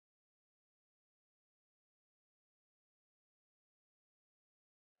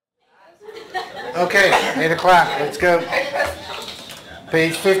Okay, 8 o'clock, let's go.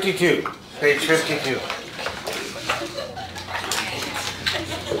 Page 52. Page 52.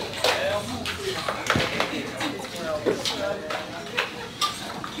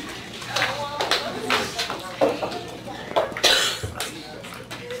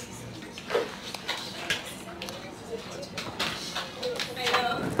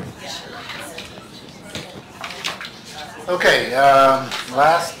 Okay,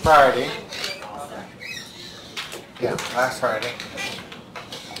 last Friday,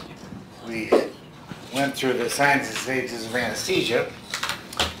 we went through the signs and stages of anesthesia.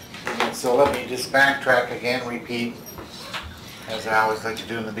 And so let me just backtrack again, repeat, as I always like to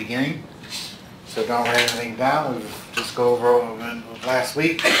do in the beginning. So don't write anything down, we'll just go over what last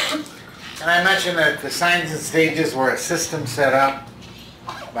week. And I mentioned that the signs and stages were a system set up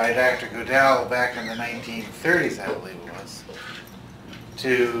by Dr. Goodell back in the 1930s, I believe it was,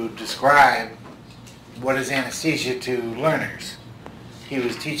 to describe what is anesthesia to learners. He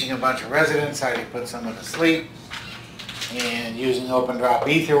was teaching a bunch of residents how to put someone to sleep and using open drop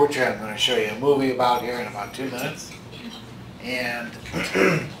ether, which I'm going to show you a movie about here in about 2 minutes. And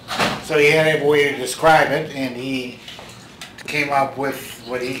so he had a way to describe it, and he came up with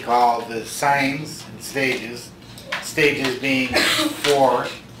what he called the signs and stages. Stages being 4.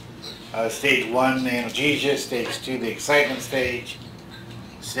 Stage 1, analgesia. Stage 2, the excitement stage.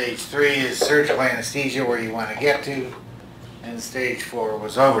 Stage 3 is surgical anesthesia, where you want to get to. And stage 4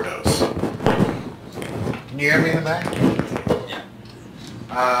 was overdose. Can you hear me in the back?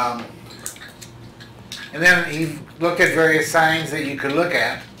 Yeah. And then he looked at various signs that you could look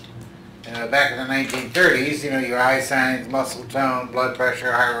at. Back in the 1930s, you know, your eye signs, muscle tone, blood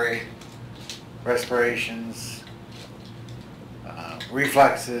pressure, heart rate, respirations,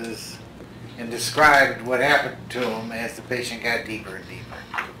 reflexes, and described what happened to him as the patient got deeper and deeper.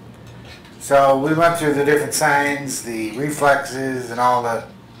 So we went through the different signs, the reflexes, and all the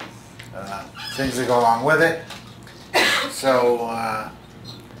things that go along with it. So I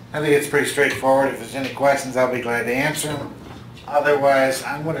think it's pretty straightforward. If there's any questions, I'll be glad to answer them. Otherwise,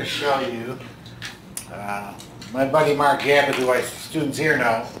 I'm going to show you my buddy Mark Gabbard, who students here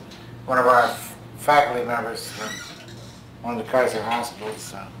know, one of our faculty members from one of the Kaiser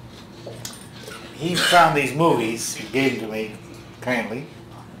hospitals. He found these movies, he gave them to me kindly.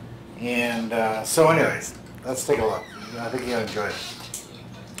 And so anyways, let's take a look. I think you'll enjoy it.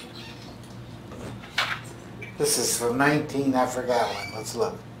 This is from I forgot when. Let's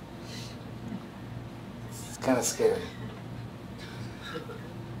look. It's kind of scary.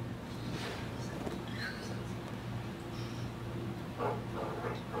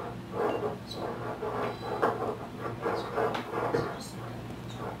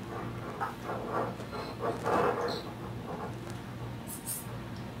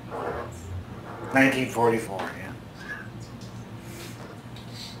 $1944, yeah.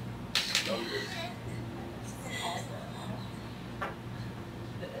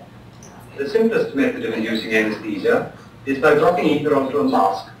 The simplest method of inducing anesthesia is by dropping ether onto a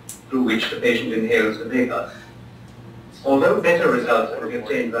mask through which the patient inhales the vapor. Although better results can be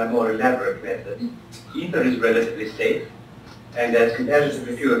obtained by more elaborate methods, ether is relatively safe, and as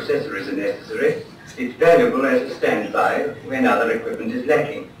comparatively few accessories are necessary, it's valuable as a standby when other equipment is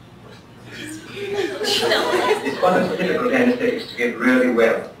lacking. It's one of the difficult anesthetics to get really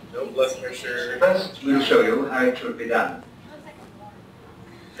well. No blood pressure. First, we'll show you how it should be done.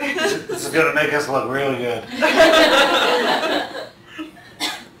 This is going to make us look really good.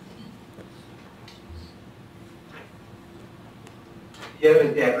 Here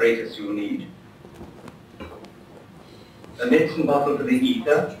is the apparatus you need. A medicine bottle for the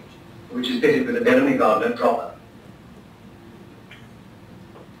ether, which is fitted with a Bellamy Gardner dropper.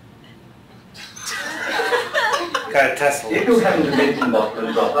 If you haven't a medicine bottle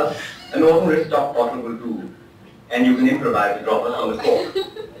and dropper, an ordinary stock bottle will do, and you can improvise a dropper from the cork.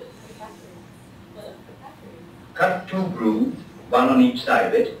 Cut 2 grooves, one on each side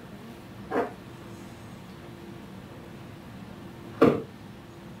of it.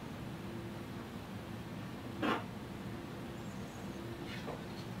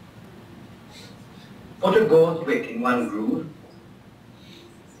 Put a gauze wick in one groove.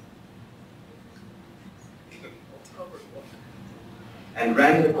 And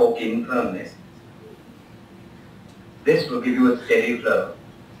ram the cork in firmly. This will give you a steady flow.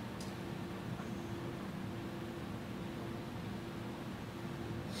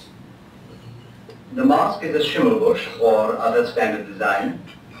 The mask is a Schimmelbusch or other standard design.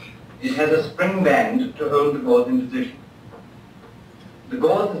 It has a spring band to hold the gauze in position. The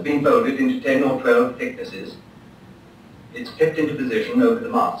gauze has been folded into 10 or 12 thicknesses. It's clipped into position over the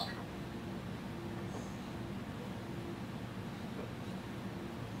mask.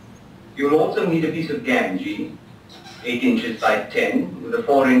 You will also need a piece of gamgee, 8 inches by 10, with a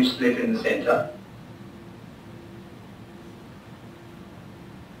 4-inch slit in the center.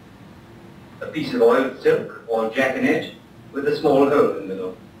 A piece of oiled silk or jacquenet with a small hole in the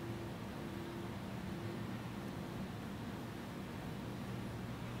middle.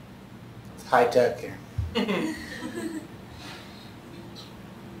 It's high tech here.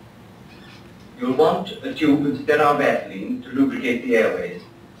 You'll want a tube with sterile Vaseline to lubricate the airways.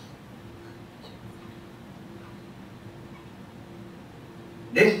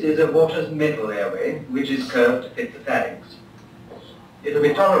 This is a Waters metal airway, which is curved to fit the pharynx. It will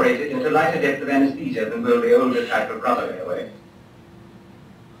be tolerated at a lighter depth of anesthesia than will the older type of rubber airway.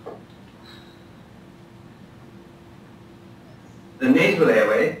 The nasal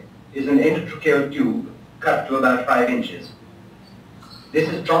airway is an endotracheal tube cut to about 5 inches. This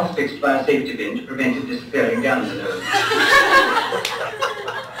is transfixed by a safety pin to prevent it disappearing down the nose.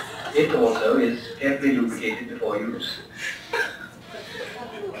 It also is carefully lubricated before use.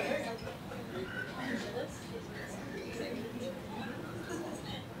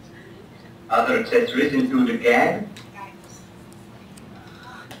 Other accessories include a gag,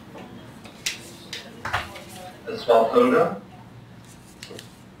 a swab holder,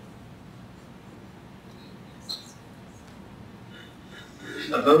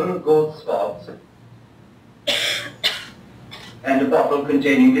 a bowl of gold swabs, and a bottle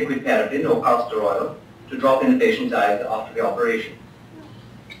containing liquid paraffin or castor oil to drop in the patient's eyes after the operation.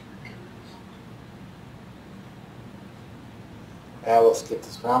 We'll skip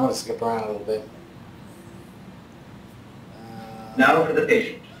this. I'm going to skip around a little bit. Now for the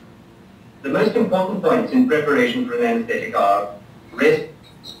patient. The most important points in preparation for an anesthetic are rest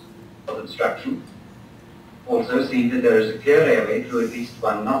of obstruction. Also see that there is a clear airway through at least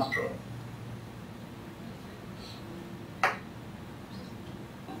one nostril.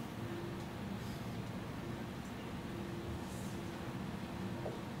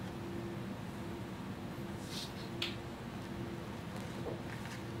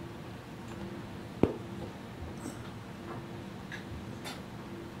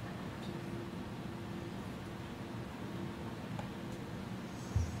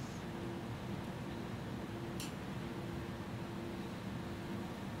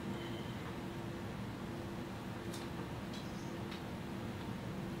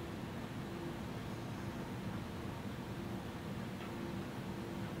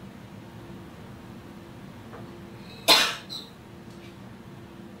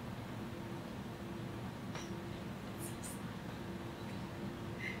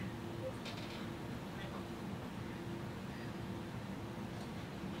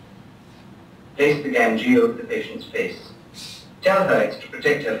 Place the gamgee over the patient's face. Tell her it's to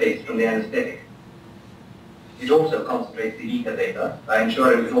protect her face from the anesthetic. It also concentrates the ether vapor by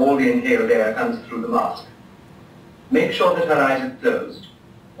ensuring that all the inhaled air comes through the mask. Make sure that her eyes are closed,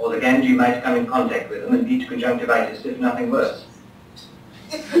 or the gamgee might come in contact with them and lead to conjunctivitis if nothing worse.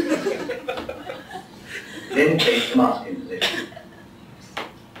 Then place the mask in position.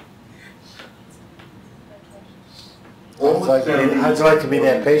 How'd you like to be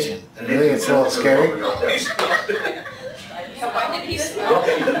that patient? You think it's a little scary?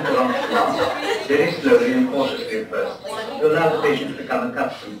 Very slowly and cautiously at first, to allow the patient to become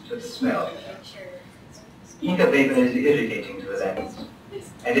accustomed to the smell. Ether vapor is irritating to the lungs,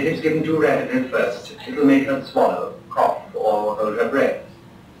 and if it's given too rapidly at first, it will make her swallow, cough, or hold her breath.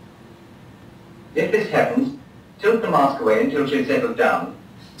 If this happens, tilt the mask away until she's settled down,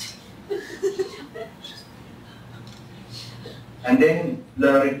 and then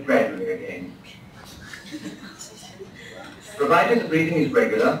lower it gradually again. Provided the breathing is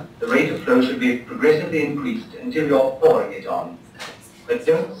regular, the rate of flow should be progressively increased until you're pouring it on. But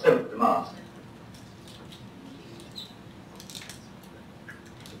don't soak the mask.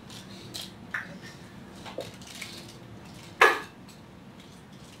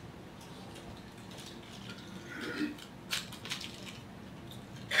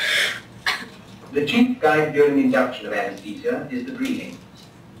 The chief guide during the induction of anesthesia is the breathing.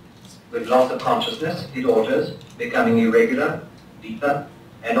 With loss of consciousness, it alters, becoming irregular, deeper,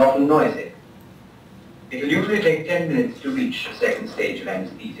 and often noisy. It will usually take 10 minutes to reach the second stage of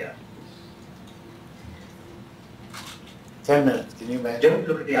anesthesia. 10 minutes, can you imagine? Don't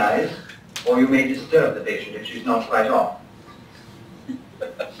look at the eyes, or you may disturb the patient if she's not quite off.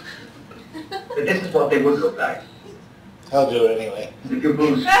 But this is what they would look like. I'll do it anyway. The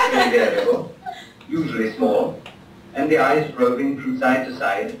pupils very variable, usually small, and the eyes roving from side to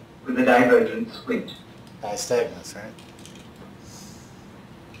side with a divergent squint. Nystagmus, right?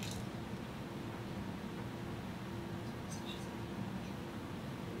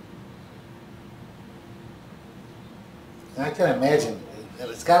 I can imagine,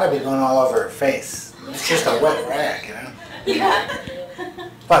 it's got to be going all over her face. It's just a wet rag, you know? Yeah.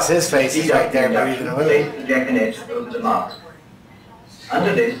 Plus his face is right there breathing away. Place the jacquenet over the mask.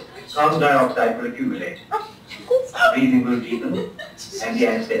 Under this, carbon dioxide will accumulate. Breathing will deepen, and the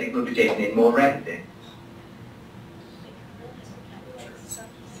anesthetic will be taken in more rapidly.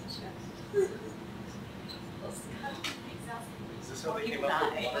 Is this how they came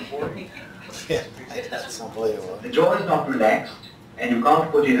up with waterboarding? Yeah, that's unbelievable. The jaw is not relaxed, and you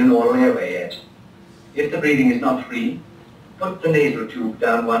can't put in an oral airway yet. If the breathing is not free, put the nasal tube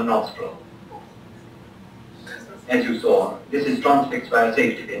down one nostril. As you saw, this is transfixed by a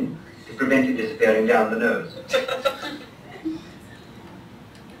safety pin to prevent it disappearing down the nose.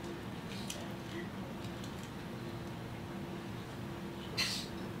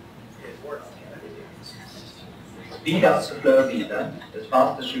 Speed up the flow of ether as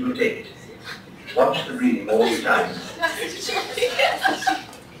fast as she will take it. Watch the breathing all the time.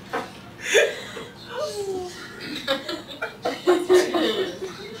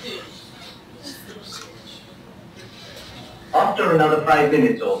 After another 5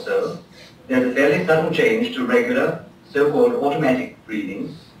 minutes or so, there's a fairly sudden change to regular, so-called automatic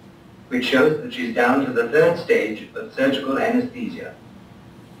breathing, which shows that she's down to the third stage of surgical anesthesia.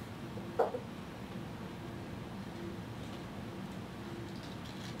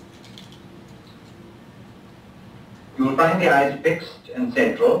 You will find the eyes fixed and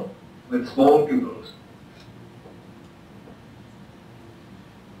central with small pupils.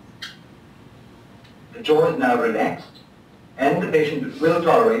 The jaw is now relaxed, and the patient will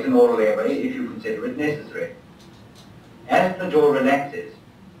tolerate an oral airway if you consider it necessary. As the jaw relaxes,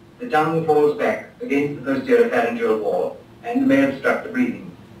 the tongue falls back against the posterior pharyngeal wall and may obstruct the breathing.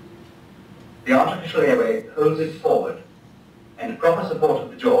 The artificial airway holds it forward, and proper support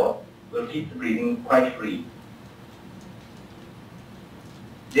of the jaw will keep the breathing quite free.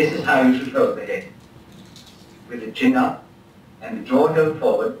 This is how you should hold the head, with the chin up and the jaw held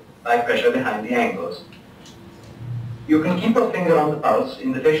forward by pressure behind the angles. You can keep your finger on the pulse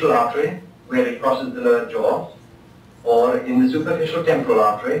in the facial artery where it crosses the lower jaw, or in the superficial temporal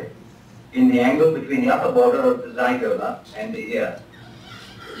artery in the angle between the upper border of the zygola and the ear.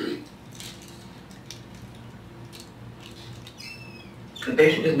 The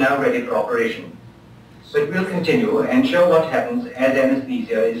patient is now ready for operation, but we'll continue and show what happens as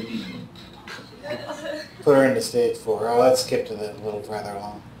anesthesia is given. Put her into stage 4. Oh, let's skip to the little further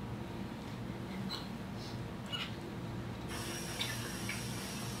along.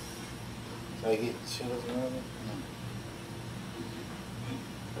 Should I get should I do it?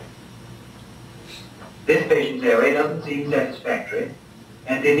 This patient's airway doesn't seem satisfactory,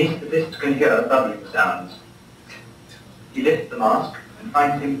 and the anaesthetist can hear bubbling sounds. He lifts the mask and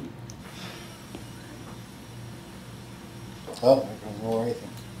finds him. Oh, there comes more anything.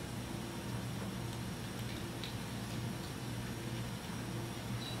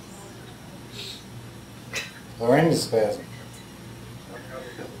 Horrendous spasm.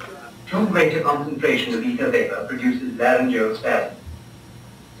 Too great a concentration of ether vapor produces laryngeal spasm.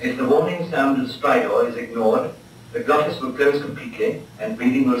 If the warning sound of stridor is ignored, the glottis will close completely and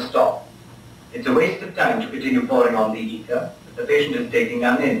breathing will stop. It's a waste of time to continue pouring on the ether that the patient is taking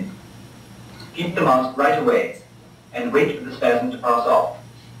none in. Keep the mask right away and wait for the spasm to pass off.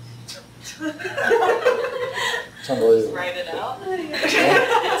 It's unbelievable. Write it out.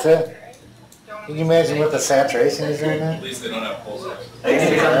 That's it. Can you imagine what the saturation is right now? At least they don't have pulse ox.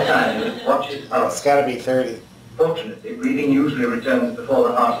 Taking some time, watch his pulse. It's got to be 30. Fortunately, breathing usually returns before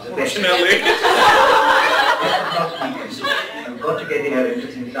the heart is affected. Fortunately. You've got to get the air into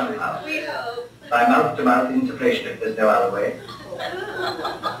him somehow. By mouth-to-mouth insufflation if there's no other way.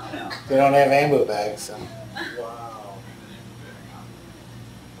 They don't have ambu bags, so.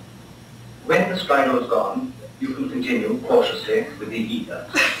 When the stridor is gone, you can continue cautiously with the ether.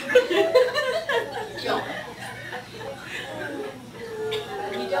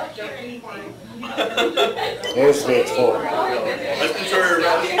 Here's stage 4. Let's enjoy your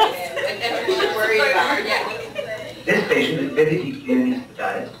rest. This patient is very deeply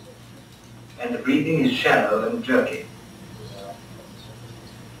anesthetized, and the breathing is shallow and jerky.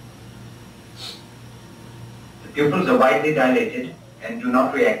 The pupils are widely dilated and do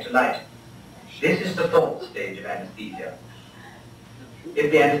not react to light. This is the 4th stage of anesthesia.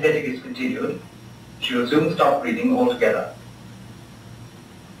 If the anesthetic is continued, she will soon stop breathing altogether.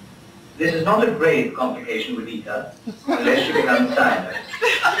 This is not a grave complication with ether, unless she becomes silent.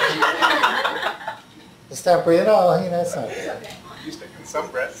 Stop breathing. Oh, you know, that's not good. You're taking some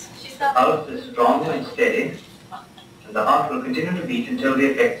breaths. The pulse is strong and steady, and the heart will continue to beat until the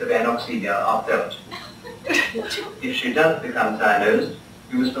effects of anoxemia are felt. If she does become cyanosed,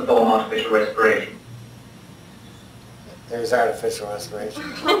 you must perform artificial respiration. There's artificial respiration.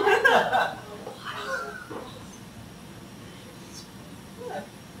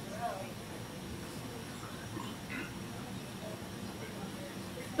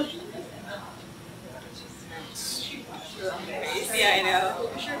 Yeah, I know.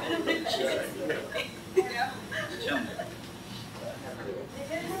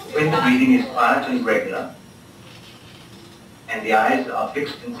 When the breathing is quiet and regular, and the eyes are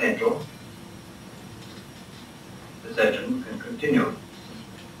fixed and central, the surgeon can continue.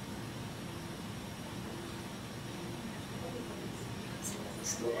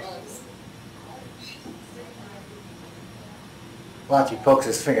 Watch, he pokes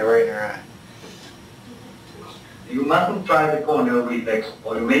his finger right in her eye. You mustn't try the corneal reflex,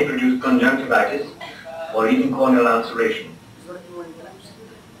 or you may produce conjunctivitis or even corneal ulceration.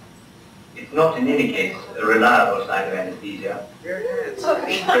 It's not in any case a reliable sign of anesthesia. Presence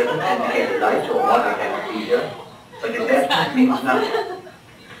indicates light or moderate anesthesia, but its absence means nothing.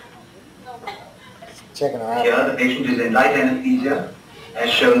 Checking her out. Here the patient is in light anesthesia, as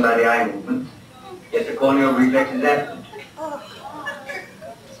shown by the eye movement, yet the corneal reflex is absent.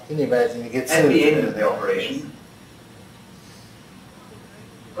 Can you imagine? He gets At the end soothed. of the operation,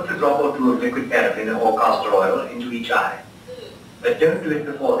 put a drop or two of liquid paraffin or castor oil into each eye. But don't do it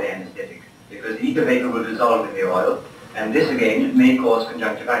before the anesthetic, because the ether vapor will dissolve in the oil, and this again may cause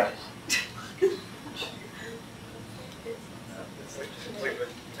conjunctivitis.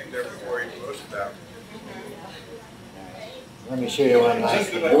 Let me show you one last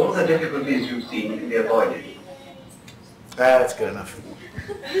thing. All the difficulties you've seen can be avoided. That's good enough.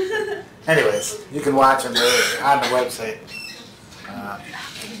 Anyways, you can watch them on the website.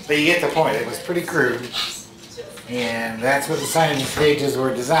 But you get the point. It was pretty crude. And that's what the science stages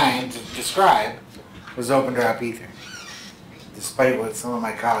were designed to describe, was open drop ether. Despite what some of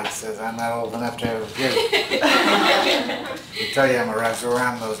my colleagues says, I'm not old enough to have a kid. I tell you, I was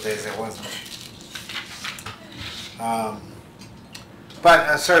around those days, it wasn't.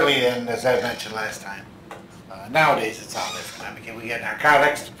 But certainly, and as I mentioned last time, nowadays it's all different. I mean, we get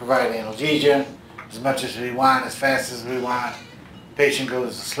narcotics to provide analgesia as much as we want, as fast as we want. Patient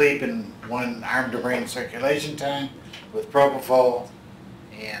goes to sleep in one arm to brain circulation time with propofol,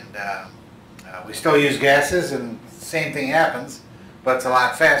 and we still use gases, and the same thing happens, but it's a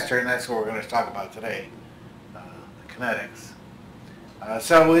lot faster, and that's what we're going to talk about today, the kinetics.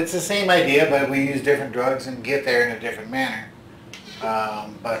 So it's the same idea, but we use different drugs and get there in a different manner.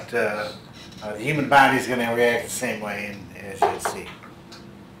 But the human body is going to react the same way, as you'll see.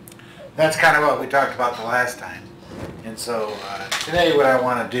 That's kind of what we talked about the last time. And so today what I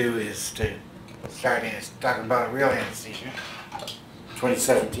want to do is to start talking about real anesthesia,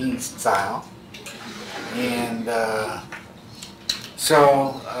 2017 style. And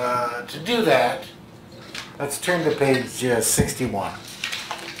to do that, let's turn to page 61.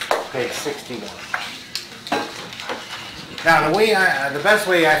 Page 61. Now the best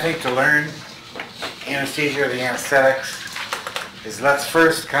way I think to learn anesthesia or the anesthetics is let's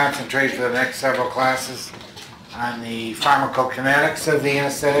first concentrate for the next several classes on the pharmacokinetics of the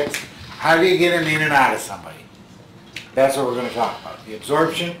anesthetics. How do you get them in and out of somebody? That's what we're going to talk about. The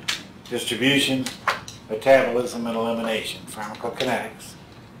absorption, distribution, metabolism, and elimination, pharmacokinetics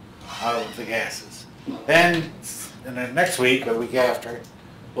of the gases. Then, in the next week, or week after,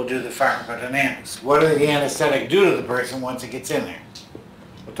 we'll do the pharmacodynamics. What does the anesthetic do to the person once it gets in there?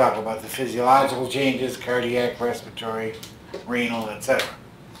 We'll talk about the physiological changes, cardiac, respiratory, renal, etc.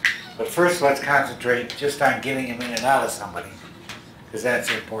 But first, let's concentrate just on getting them in and out of somebody, because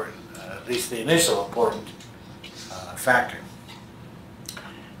that's important, at least the initial important factor.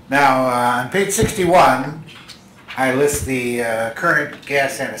 Now, on page 61, I list the current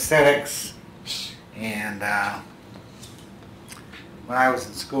gas anesthetics, and when I was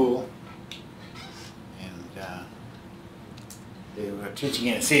in school, and they were teaching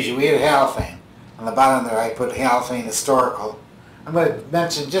anesthesia, we had halothane. On the bottom there, I put halothane historical. I'm going to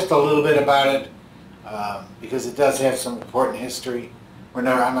mention just a little bit about it because it does have some important history. I'm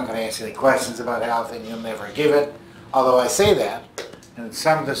not going to ask any questions about halothane. You'll never give it. Although I say that, and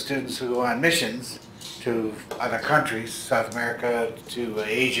some of the students who go on missions to other countries, South America, to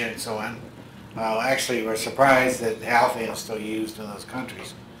Asia, and so on, actually were surprised that halothane is still used in those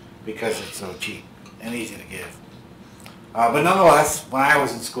countries because it's so cheap and easy to give. But nonetheless, when I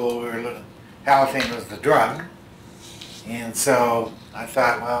was in school, halothane was the drug. And so I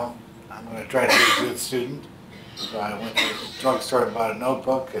thought, well, I'm going to try to be a good student. So I went to the drugstore and bought a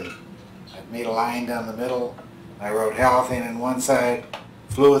notebook, and I made a line down the middle. I wrote halothane on one side,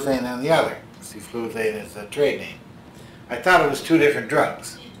 fluothane on the other. Fluflane is the trade name. I thought it was two different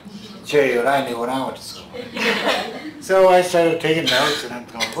drugs. I'll show you what I knew when I went to school. So I started taking notes, and I'm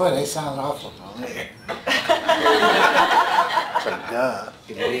going, boy, they sound awful familiar. But duh,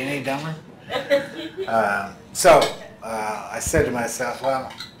 can you be any dumber? I said to myself,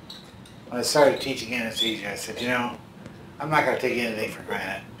 well, when I started teaching anesthesia, I said, you know, I'm not going to take anything for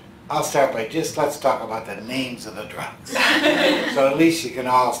granted. I'll start by just let's talk about the names of the drugs. So at least you can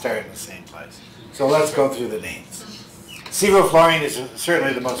all start in the same place. So let's go through the names. Sevoflurane is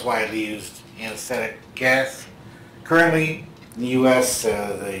certainly the most widely used anesthetic gas. Currently, in the U.S.,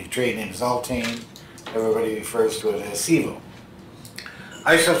 the trade name is Uptake. Everybody refers to it as Sevo.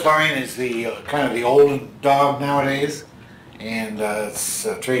 Isoflurane is the kind of the old dog nowadays, and its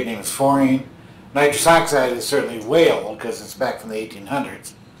trade name is Forine. Nitrous oxide is certainly way old because it's back from the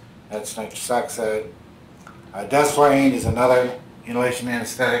 1800s. That's nitrous oxide. Desflurane is another inhalation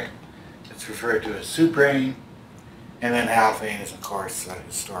anesthetic. It's referred to as Suprane. And then Halfane is, of course,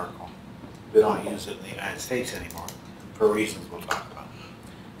 historical. We don't use it in the United States anymore for reasons we'll talk about.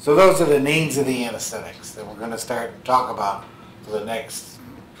 So those are the names of the anesthetics that we're going to start to talk about for the next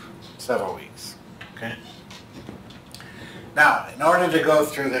several weeks. Okay? Now, in order to go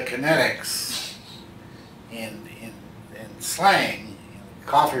through the kinetics in slang, in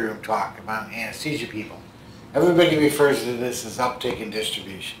coffee room talk about anesthesia people, everybody refers to this as uptake and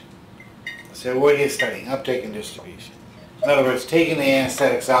distribution. So what are you studying? Uptake and distribution. In other words, taking the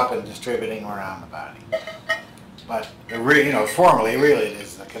anesthetics up and distributing around the body. But formally, really, it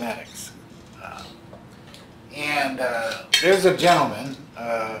is the kinetics. There's a gentleman,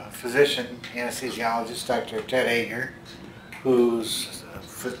 physician, anesthesiologist, Dr. Ted Ager, who's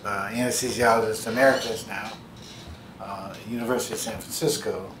anesthesiologist emeritus now, University of San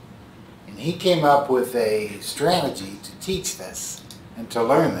Francisco, and he came up with a strategy to teach this and to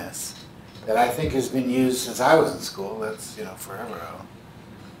learn this that I think has been used since I was in school. That's forever ago.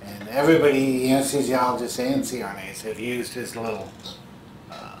 And everybody, anesthesiologists and CRNAs, have used his little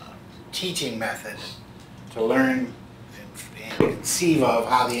teaching method to learn and conceive of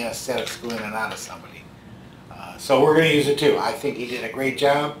how the anesthetics go in and out of somebody. So we're going to use it too. I think he did a great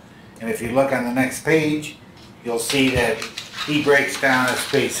job. And if you look on the next page, you'll see that he breaks down, as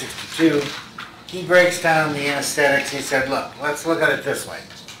page 62, he breaks down the anesthetics. He said, look, let's look at it this way.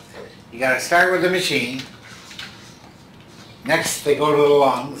 You got to start with the machine. Next, they go to the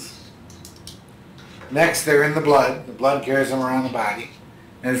lungs. Next, they're in the blood. The blood carries them around the body.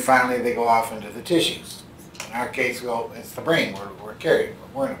 And finally, they go off into the tissues. In our case, it's the brain we're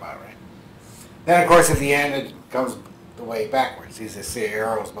worrying about, right? Then, of course, at the end, it comes the way backwards. These are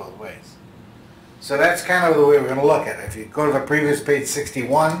arrows both ways. So that's kind of the way we're going to look at it. If you go to the previous page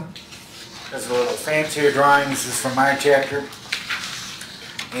 61, there's a little fancier drawing. This is from my chapter.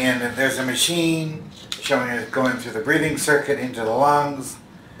 And there's a machine showing it going through the breathing circuit into the lungs.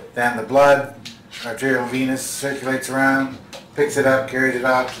 Then the blood, arterial and venous, circulates around, picks it up, carries it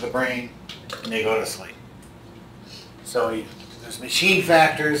out to the brain, and they go to sleep. So there's machine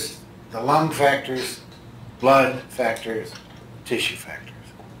factors, the lung factors, blood factors, tissue factors.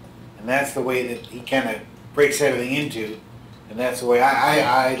 And that's the way that he kind of breaks everything into. And that's the way,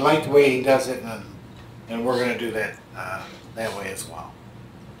 I like the way he does it, and we're going to do that that way as well.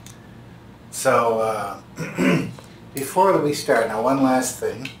 So before we start, now one last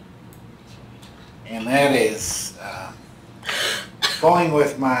thing, and that is going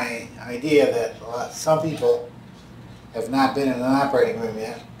with my idea that some people have not been in an operating room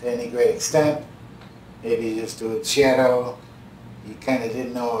yet to any great extent. Maybe just to a shadow, you kind of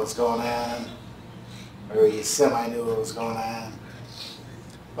didn't know what was going on, or you semi knew what was going on,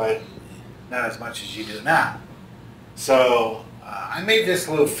 but not as much as you do now. So I made this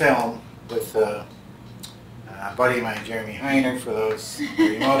little film with a buddy of mine, Jeremy Heiner, for those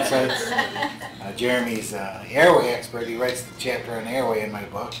remote sites. Jeremy's an airway expert. He writes the chapter on airway in my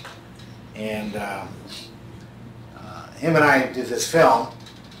book. And him and I did this film.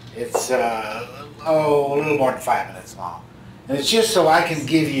 It's a little more than 5 minutes long. And it's just so I can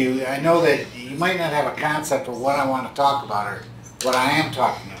give you, I know that you might not have a concept of what I want to talk about or what I am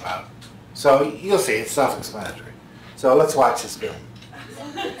talking about. So you'll see, it's self-explanatory. So let's watch this film.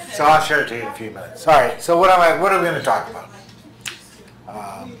 So I'll share it to you in a few minutes. All right, so what are we going to talk about?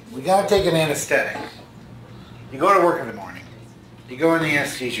 We got to take an anesthetic. You go to work in the morning. You go in the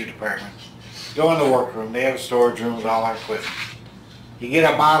anesthesia department. You go in the workroom. They have a storage room with all our equipment. You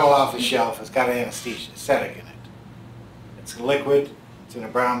get a bottle off the shelf. It's got an anesthetic in it. It's a liquid. It's in a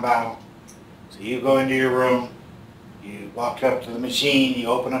brown bottle. So you go into your room. You walk up to the machine. You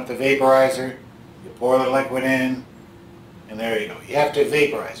open up the vaporizer. You pour the liquid in. And there you go. You have to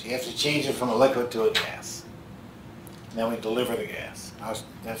vaporize. You have to change it from a liquid to a gas. And then we deliver the gas.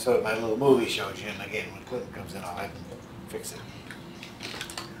 That's what my little movie shows you. And again, when Clinton comes in, I'll have him fix it.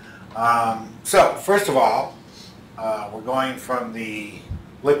 So, first of all, we're going from the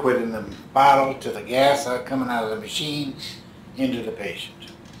liquid in the bottle to the gas coming out of the machine into the patient.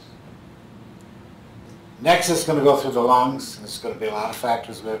 Next, it's going to go through the lungs. There's going to be a lot of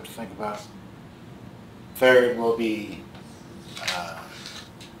factors we have to think about. Third will be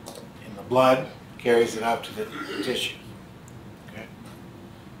in the blood, carries it out to the tissue. Okay.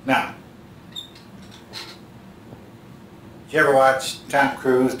 Now, did you ever watch Tom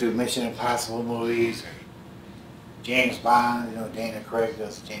Cruise do Mission Impossible movies, or James Bond? You know, Dana Craig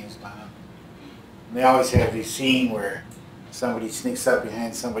does James Bond. And they always have these scenes where somebody sneaks up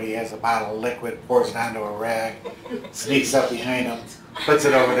behind somebody, has a bottle of liquid, pours it onto a rag, sneaks up behind them, puts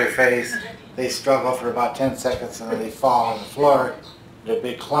it over their face. They struggle for about 10 seconds and then they fall on the floor, in a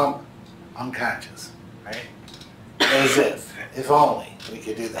big clump, unconscious, right? As if only we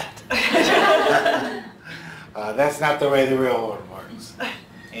could do that. That's not the way the real world works.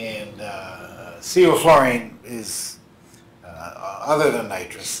 And sevoflurane is, other than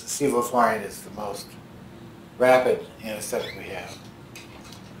nitrous, sevoflurane is the most rapid anesthetic we have.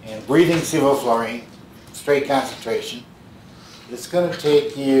 And breathing sevoflurane, straight concentration, it's going to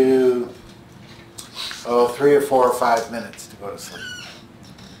take you 3 or 4 or 5 minutes to go to sleep.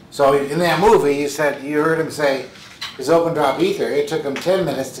 So in that movie, you heard him say his open drop ether, it took him 10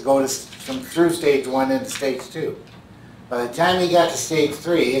 minutes to go through stage 1 into stage 2. By the time he got to stage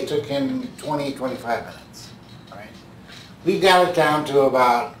 3, it took him 20, 25 minutes. Right? We got it down to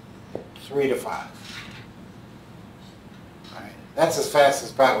about 3 to 5. Right? That's as fast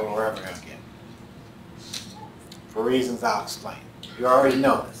as probably we're ever going to get. For reasons I'll explain. You already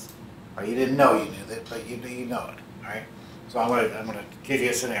know this. Or you didn't know you knew that, but you know it. All right? So I'm going to give you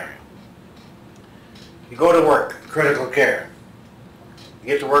a scenario. You go to work, critical care. You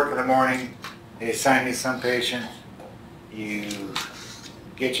get to work in the morning, they assign you some patient, you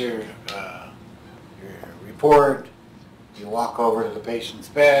get your report, you walk over to the patient's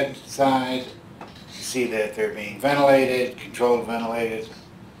bedside, you see that they're being ventilated, controlled ventilated,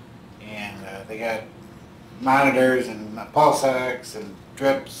 and they got monitors and pulse ox and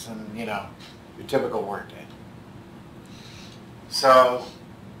drips and, you know, your typical work day. So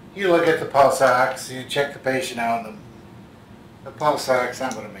you look at the pulse ox, you check the patient out, and the pulse ox,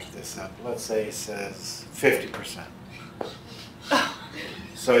 I'm going to make this up, let's say it says 50%.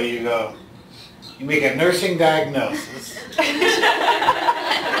 So you go, you make a nursing diagnosis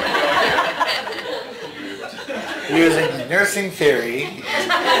using nursing theory,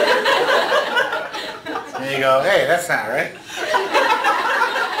 and you go, hey, that's not right.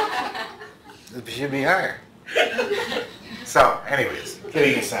 It should be higher. So, anyways,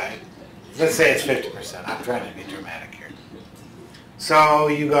 kidding aside, let's say it's 50%. I'm trying to be dramatic here. So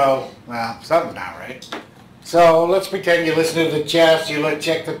you go, well, something's not right. So let's pretend you listen to the chest, you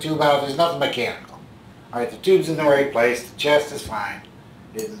check the tube out, there's nothing mechanical. All right, the tube's in the right place, the chest is fine,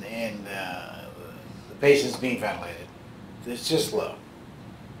 and the patient's being ventilated. It's just low.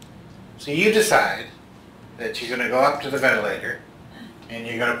 So you decide that you're going to go up to the ventilator, and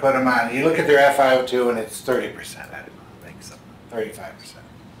you're going to put them on. You look at their FiO2 and it's 30%, I don't know, maybe something, 35%.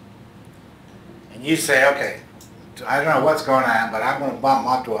 And you say, okay, I don't know what's going on, but I'm going to bump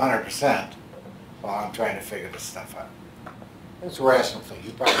them up to 100% while I'm trying to figure this stuff out. It's a rational thing.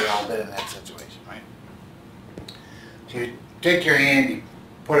 You've probably all been in that situation, right? So you take your hand, you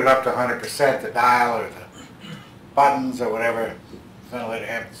put it up to 100%, the dial or the buttons or whatever the ventilator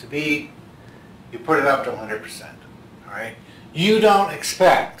happens to be, you put it up to 100%, all right? You don't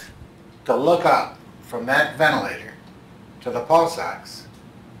expect to look up from that ventilator to the pulse ox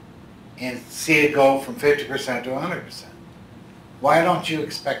and see it go from 50% to 100%. Why don't you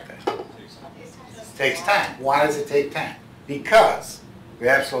expect that? It takes time. Why does it take time? Because, you're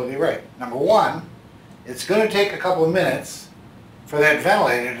absolutely right. Number one, it's going to take a couple of minutes for that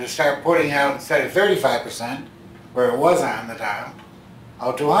ventilator to start putting out, instead of 35%, where it was on the dial,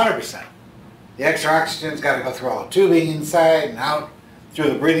 out to 100%. The extra oxygen's got to go through all the tubing inside and out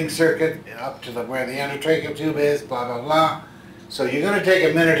through the breathing circuit and up to where the endotracheal tube is, blah, blah, blah. So you're going to take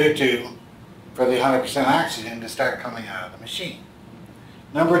a minute or two for the 100% oxygen to start coming out of the machine.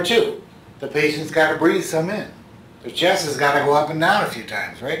 Number two, the patient's got to breathe some in. Their chest has got to go up and down a few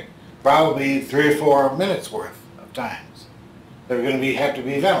times, right? Probably 3 or 4 minutes worth of times. They're going to have to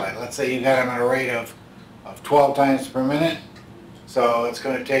be ventilated. Let's say you got them at a rate of 12 times per minute. So it's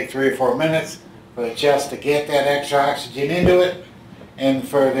going to take 3 or 4 minutes for the chest to get that extra oxygen into it and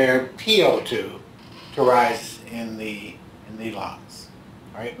for their PO2 to rise in the in the lungs.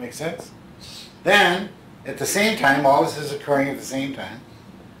 All right, make sense? Then, at the same time, all this is occurring at the same time,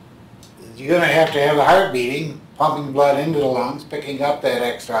 you're going to have the heart beating, pumping blood into the lungs, picking up that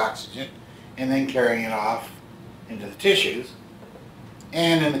extra oxygen, and then carrying it off into the tissues.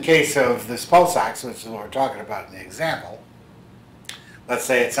 And in the case of this pulse ox, which is what we're talking about in the example, let's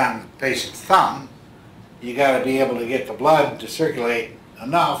say it's on the patient's thumb, you got to be able to get the blood to circulate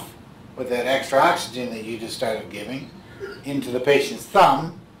enough with that extra oxygen that you just started giving into the patient's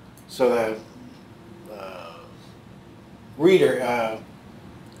thumb, so the reader,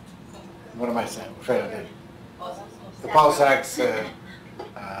 what am I saying? The pulse ox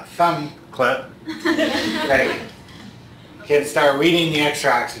thumb clip, okay, can start reading the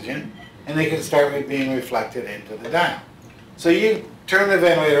extra oxygen, and they can start being reflected into the dial. So you turn the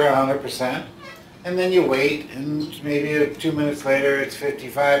ventilator on 100%, and then you wait, and maybe 2 minutes later it's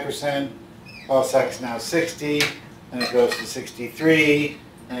 55%, pulse ox now 60, and it goes to 63,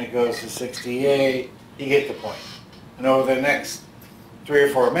 and it goes to 68. You get the point. And over the next 3 or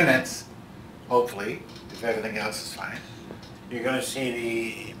 4 minutes, hopefully, if everything else is fine, you're going to see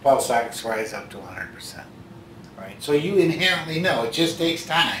the pulse ox rise up to 100%. Right? So you inherently know it just takes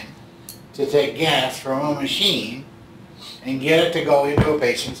time to take gas from a machine and get it to go into a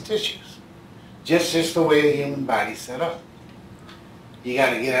patient's tissues. Just the way the human body's set up. You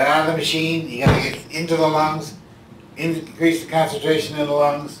got to get it out of the machine, you got to get into the lungs, increase the concentration in the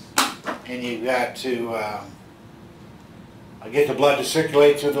lungs, and you've got to get the blood to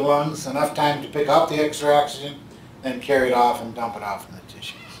circulate through the lungs, enough time to pick up the extra oxygen, then carry it off and dump it off in the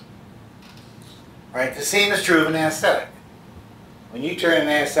tissues. Right? The same is true of an anesthetic. When you turn an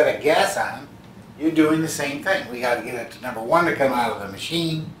anesthetic gas on, you're doing the same thing. We got to get it to, number one, to come out of the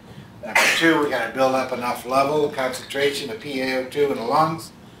machine. Number two, we got to build up enough level, concentration of PaO2 in the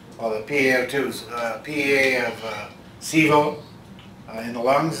lungs. Well, the PaO2 is PA of SIVO in the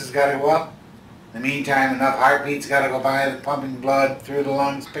lungs has got to go up. In the meantime, enough heartbeats got to go by, pumping blood through the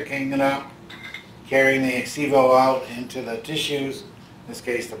lungs, picking it up, carrying the SIVO out into the tissues. In this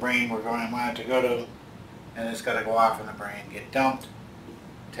case, the brain we're going to want it to go to, and it's got to go off in the brain, get dumped,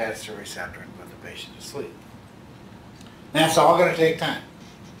 attach the receptor, and put the patient to sleep. And that's all going to take time.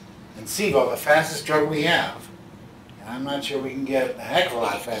 And SIVO, the fastest drug we have, and I'm not sure we can get a heck of a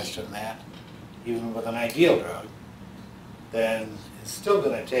lot faster than that, even with an ideal drug, then it's still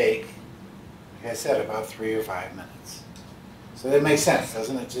going to take, like I said, about 3 or 5 minutes. So that makes sense,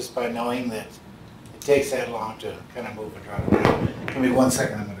 doesn't it? Just by knowing that it takes that long to kind of move a drug around. Give me 1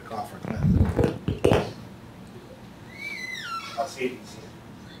 second, I'm going to call for a minute. I'll see if you can see it.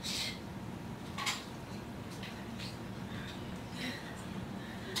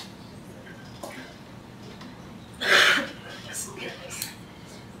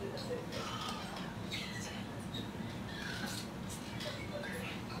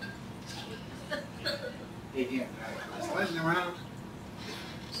 Sliding around.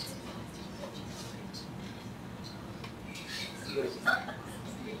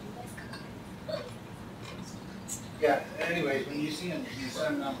 Yeah, anyways, when you see them, you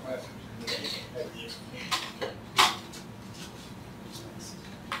send them down questions.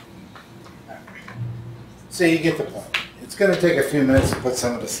 So you get the point. It's going to take a few minutes to put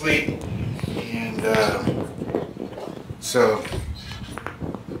someone to sleep, and so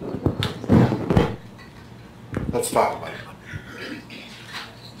let's talk about it.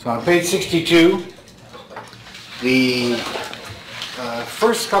 So on page 62, the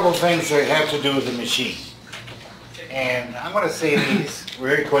first couple things that have to do with the machine. And I'm going to say these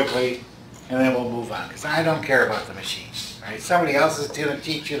very quickly, and then we'll move on, because I don't care about the machine. Right? Somebody else is going to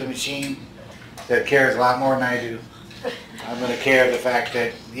teach you the machine that cares a lot more than I do. I'm going to care the fact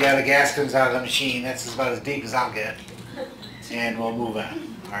that, yeah, the gas comes out of the machine. That's about as deep as I'll get. And we'll move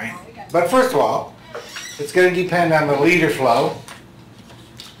on. All right? But first of all, it's going to depend on the liter flow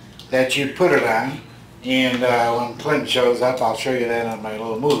that you put it on. And when Clinton shows up, I'll show you that on my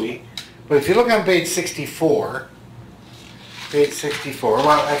little movie. But if you look on page 64,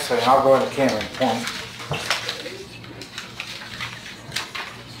 well, actually, I'll go on the camera and point.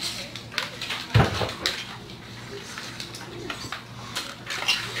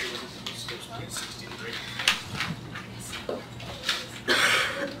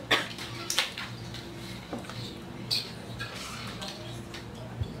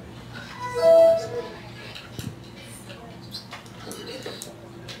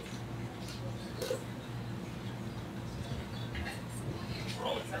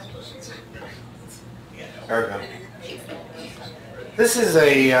 There we go. This is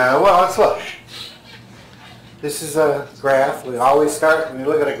a, well, let's look. This is a graph. We always start, when you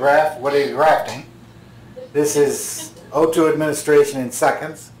look at a graph, what are you grafting? This is O2 administration in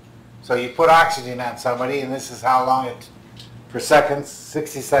seconds. So you put oxygen on somebody, and this is how long it, per seconds,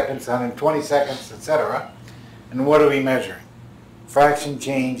 60 seconds, 120 seconds, etc. And what are we measuring? Fraction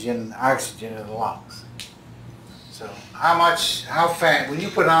change in oxygen in the lungs. So how fast, when you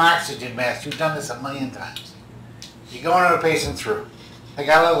put an oxygen mask, you've done this a million times. You go into a patient's room. They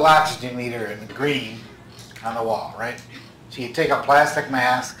got a little oxygen meter in the green on the wall, right? So you take a plastic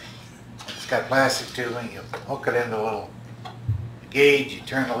mask, it's got plastic tubing, you hook it into a little gauge, you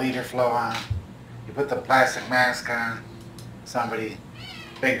turn the liter flow on, you put the plastic mask on, somebody,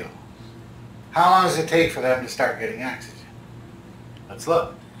 bingo. How long does it take for them to start getting oxygen? Let's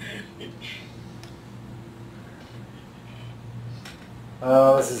look.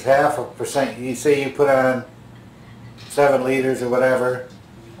 Oh, this is 0.5%. You say you put on 7 liters or whatever.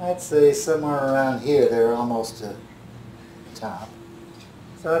 I'd say somewhere around here, they're almost to the top.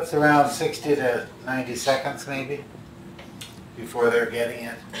 So it's around 60 to 90 seconds maybe before they're getting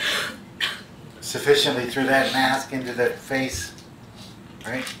it sufficiently through that mask into the face,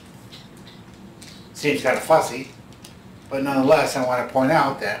 right? Seems kind of fussy, but nonetheless I want to point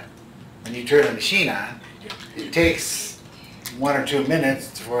out that when you turn the machine on, it takes 1 or 2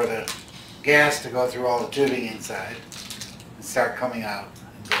 minutes for the gas to go through all the tubing inside and start coming out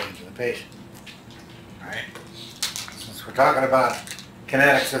and going to the patient. All right? Since we're talking about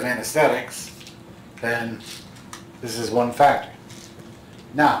kinetics of anesthetics, then this is one factor.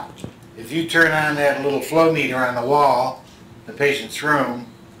 Now, if you turn on that little flow meter on the wall in the patient's room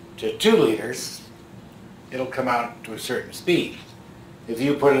to 2 liters, it'll come out to a certain speed. If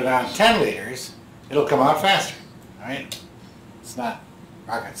you put it on 10 liters, it'll come out faster. All right? It's not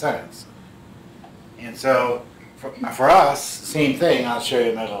rocket science. And so, for us, same thing. I'll show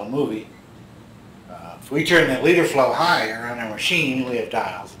you in a little movie. If we turn the liter flow higher on our machine, we have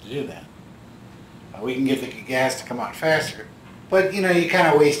dials to do that. We can get the gas to come out faster, but you know, you're kind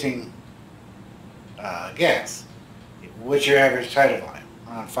of wasting gas. What's your average tidal volume?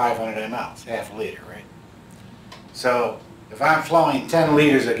 Around 500 mLs, half a liter, right? So, if I'm flowing 10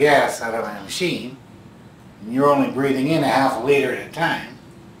 liters of gas out of my machine, and you're only breathing in a half a liter at a time,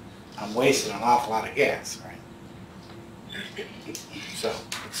 I'm wasting an awful lot of gas, right? So,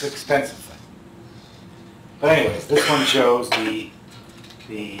 it's an expensive thing. But anyways, this one shows the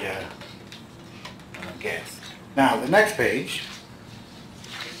gas. Now, the next page,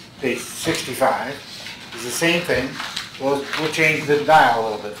 page 65, is the same thing. We'll change the dial a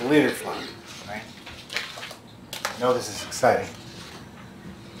little bit, the liter flow, right? I know this is exciting.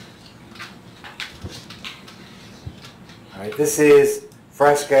 All right, this is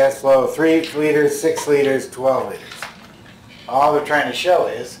fresh gas flow, 3 liters, 6 liters, 12 liters. All they're trying to show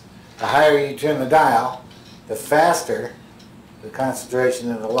is the higher you turn the dial, the faster the concentration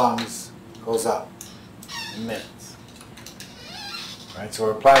in the lungs goes up in minutes. All right, so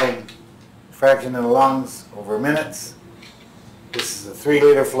we're plotting fraction in the lungs over minutes. This is a 3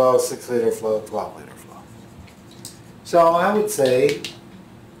 liter flow, 6 liter flow, 12 liter flow. So I would say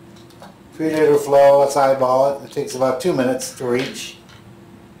 3 liter flow, let's eyeball it. It takes about 2 minutes to reach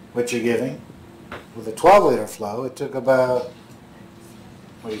what you're giving. With a 12 liter flow, it took about,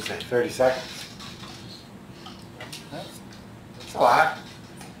 what do you say, 30 seconds? That's a lot.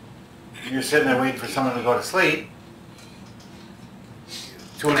 You're sitting there waiting for someone to go to sleep.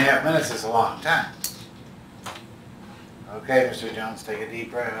 2.5 minutes is a long time. Okay, Mr. Jones, take a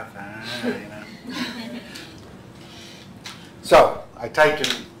deep breath. You know. So, I typed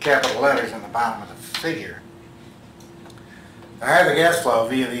in capital letters on the bottom of the figure. The higher the gas flow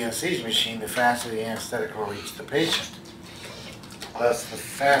via the anesthesia machine, the faster the anesthetic will reach the patient. Thus, the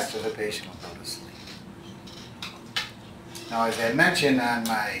faster the patient will go to sleep. Now, as I mentioned on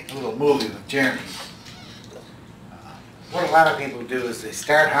my little movie with Jeremy, what a lot of people do is they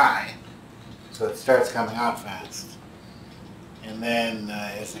start high, so it starts coming out fast. And then,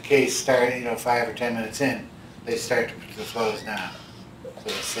 as the case starts, 5 or 10 minutes in, they start to put the flows down, so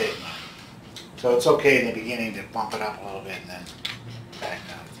they save money. So it's okay in the beginning to bump it up a little bit and then back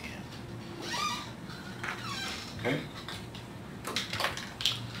down at the end. Okay?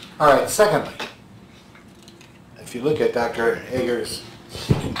 All right, secondly, if you look at Dr. Hager's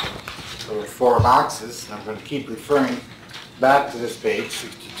sort of 4 boxes, and I'm going to keep referring back to this page,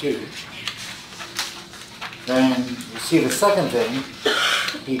 62, then you see the second thing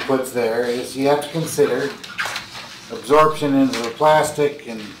he puts there is you have to consider absorption into the plastic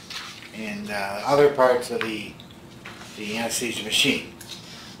and other parts of the anesthesia machine.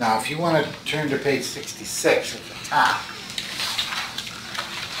 Now, if you want to turn to page 66 at the top,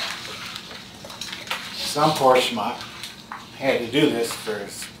 some poor schmuck had to do this for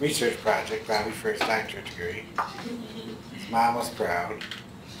his research project, probably for his doctorate degree. His mom was proud.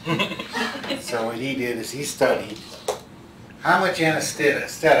 So what he did is he studied how much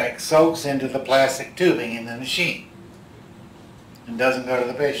anesthetic soaks into the plastic tubing in the machine and doesn't go to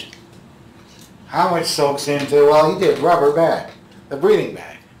the patient. How much soaks into, well, he did rubber bag, the breathing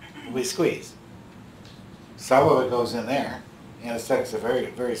bag we squeeze. Some of it goes in there. Anesthetics are very,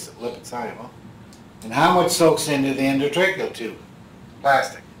 very lipid soluble. And how much soaks into the endotracheal tube?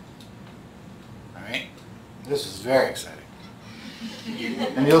 Plastic. All right? This is very exciting.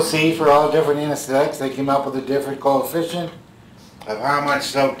 And you'll see for all different anesthetics, they came up with a different coefficient of how much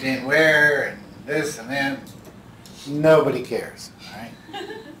soaked in where, and this and that. Nobody cares. All right?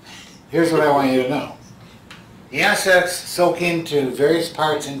 Here's what I want you to know. The anesthetics soak into various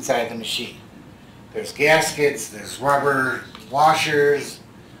parts inside the machine. There's gaskets, there's rubber washers,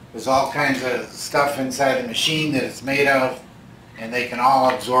 there's all kinds of stuff inside the machine that it's made of, and they can all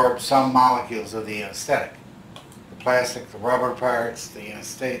absorb some molecules of the anesthetic. The plastic, the rubber parts, the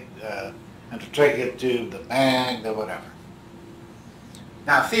endotracheal tube, the bag, the whatever.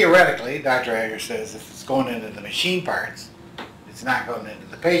 Now theoretically, Dr. Hager says if it's going into the machine parts, it's not going into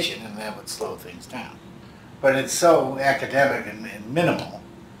the patient, and that would slow things down. But it's so academic and minimal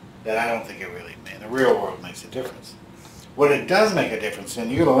that I don't think it really, in the real world, makes a difference. What it does make a difference,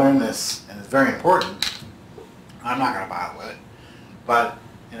 and you're going to learn this, and it's very important, I'm not going to bother with it, but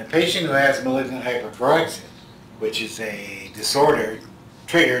in a patient who has malignant hyperpyrexia, which is a disorder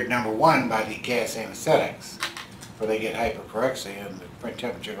triggered, number one, by the gas anesthetics, where they get hyperpyrexia and the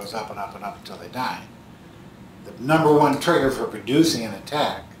temperature goes up and up and up until they die. The number one trigger for producing an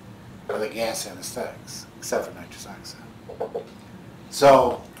attack are the gas anesthetics, except for nitrous oxide.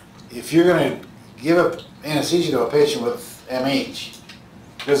 So if you're going to give anesthesia to a patient with MH,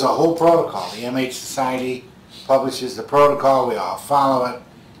 there's a whole protocol. The MH Society publishes the protocol. We all follow it.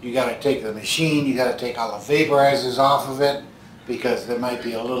 You got to take the machine. You got to take all the vaporizers off of it because there might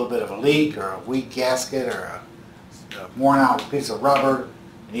be a little bit of a leak or a weak gasket or a worn out piece of rubber.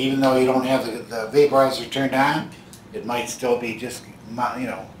 And even though you don't have the vaporizer turned on, it might still be just,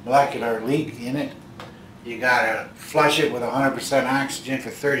 molecular leak in it. You got to flush it with 100% oxygen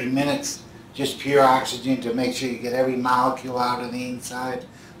for 30 minutes, just pure oxygen to make sure you get every molecule out of the inside.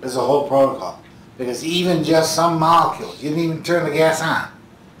 There's a whole protocol. Because even just some molecules, you didn't even turn the gas on,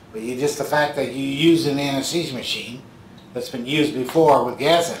 but just the fact that you use an anesthesia machine that's been used before with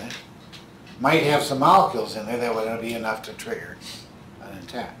gas in it might have some molecules in there that would be enough to trigger an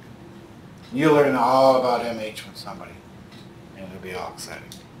attack. You'll learn all about MH with somebody, and it'll be all exciting.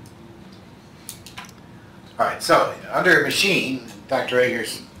 All right, so under a machine, Dr.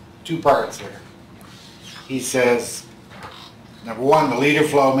 Hager's two parts here. He says, number one, the liter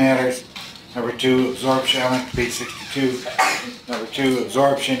flow matters. Number two, absorption, I went to page 62. Number two,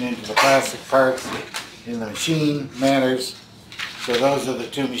 absorption into the plastic parts in the machine matters. So those are the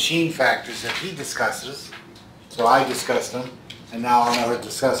two machine factors that he discusses. So I discussed them, and now I'll never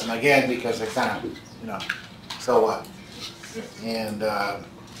discuss them again because they're kind of, so what? And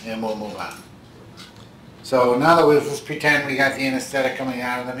we'll move on. So now that let's pretend we got the anesthetic coming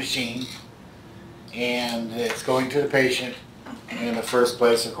out of the machine, and it's going to the patient. In the first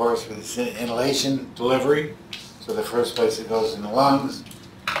place, of course, for the inhalation delivery. So the first place it goes in the lungs.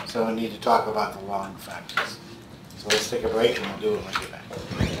 So we need to talk about the lung factors. So let's take a break and we'll do it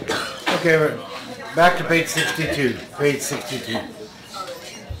when we get back. Okay, we're back to page 62. Page 62.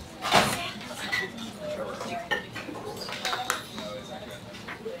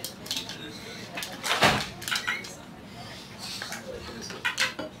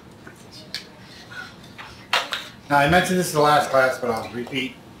 Now, I mentioned this in the last class, but I'll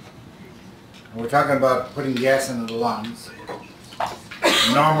repeat. We're talking about putting gas into the lungs.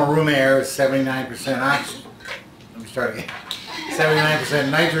 Normal room air is 79% oxygen. Let me start again.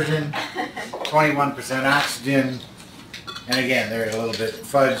 79% nitrogen, 21% oxygen, and again, they're a little bit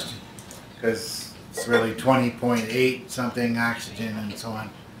fudged because it's really 20.8 something oxygen and so on.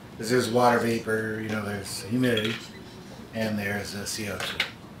 Because there's water vapor, there's humidity, and there's CO2.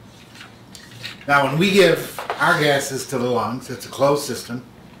 Now, when we give our gases to the lungs, it's a closed system,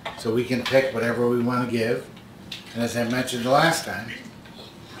 so we can pick whatever we want to give. And as I mentioned the last time,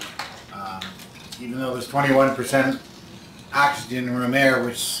 even though there's 21% oxygen in room air,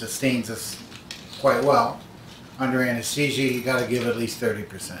 which sustains us quite well, under anesthesia, you got to give at least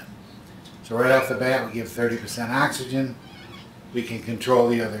 30%. So right off the bat, we give 30% oxygen. We can control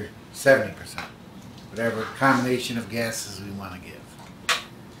the other 70%, whatever combination of gases we want to give.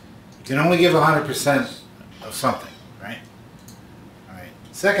 You can only give 100% of something, right? All right.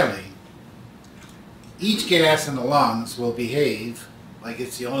 Secondly, each gas in the lungs will behave like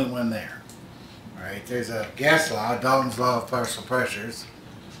it's the only one there. All right, there's a gas law, Dalton's law of partial pressures,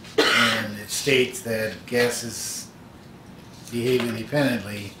 and it states that gases behave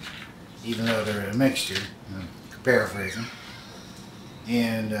independently even though they're in a mixture, paraphrasing.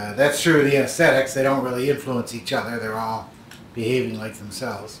 And that's true of the anesthetics. They don't really influence each other. They're all behaving like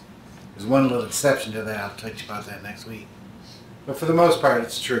themselves. There's one little exception to that. I'll touch about that next week. But for the most part,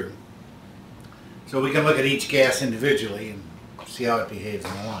 it's true. So we can look at each gas individually and see how it behaves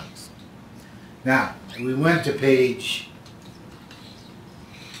in the lungs. Now, we went to page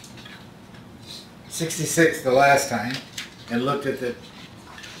 66 the last time and looked at the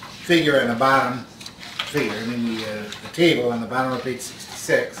figure on the bottom, the table on the bottom of page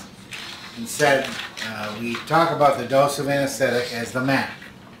 66, and said we talk about the dose of anesthetic as the MAC.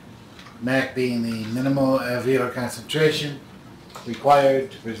 MAC being the minimal alveolar concentration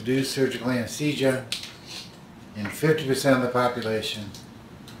required to produce surgical anesthesia in 50% of the population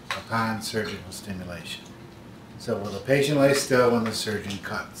upon surgical stimulation. So will the patient lay still when the surgeon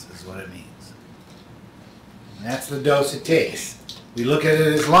cuts, is what it means. And that's the dose it takes. We look at it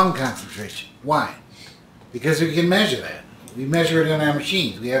as lung concentration. Why? Because we can measure that. We measure it in our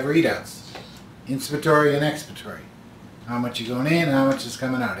machines. We have readouts, inspiratory and expiratory. How much is going in, how much is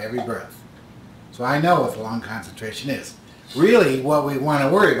coming out, every breath. So I know what the lung concentration is. Really, what we want to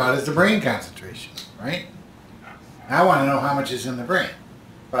worry about is the brain concentration, right? I want to know how much is in the brain,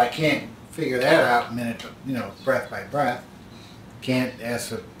 but I can't figure that out breath by breath. Can't ask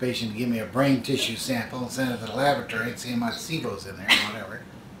the patient to give me a brain tissue sample and send it to the laboratory and see how much SIBO's in there or whatever.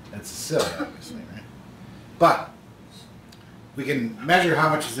 That's silly, obviously, right? But we can measure how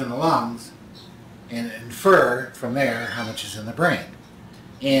much is in the lungs and infer from there how much is in the brain.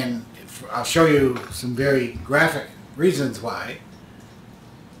 And I'll show you some very graphic reasons why.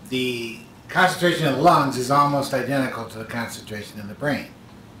 The concentration in the lungs is almost identical to the concentration in the brain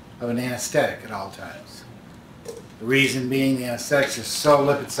of an anesthetic at all times. The reason being the anesthetics are so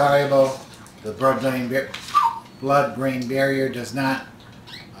lipid soluble, the blood-brain barrier does not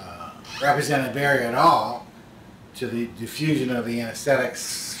represent a barrier at all to the diffusion of the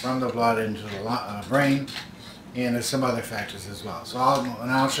anesthetics from the blood into the brain, and there's some other factors as well. So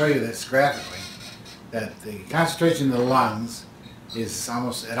I'll show you this graphically, that the concentration in the lungs is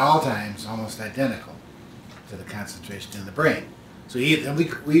almost at all times almost identical to the concentration in the brain. So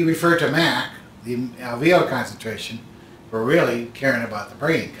we refer to MAC, the alveolar concentration. We're really caring about the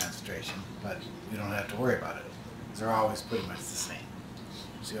brain concentration, but we don't have to worry about it. They're always pretty much the same.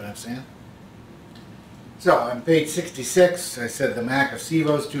 See what I'm saying? So on page 66, I said the MAC of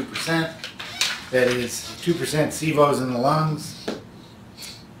SIBO is 2%. That is 2% SIBOs in the lungs.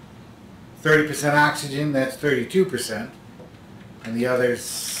 30% oxygen, that's 32%. And the other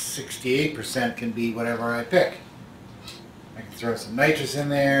 68% can be whatever I pick. I can throw some nitrous in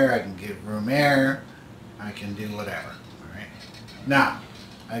there, I can give room air, I can do whatever. All right. Now,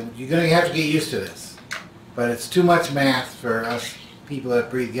 you're going to have to get used to this, but it's too much math for us people that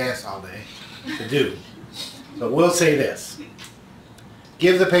breathe gas all day to do. So we'll say this.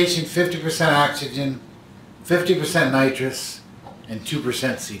 Give the patient 50% oxygen, 50% nitrous, and 2%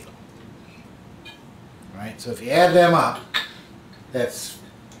 SIBO. All right, so if you add them up, that's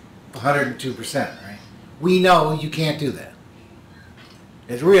 102%, right? We know you can't do that.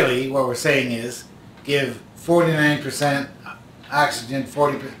 It's really, what we're saying is, give 49% oxygen,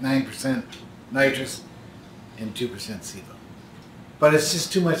 49% nitrous, and 2% SIBO. But it's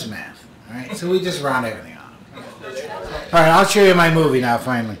just too much math, all right? So we just round everything off. All right, I'll show you my movie now,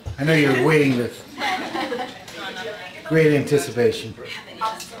 finally. I know you're waiting with great anticipation.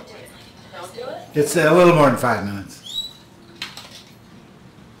 It's a little more than 5 minutes.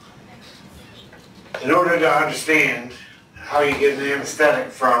 In order to understand how you get an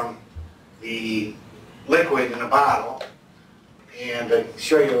anesthetic from the liquid in a bottle, and to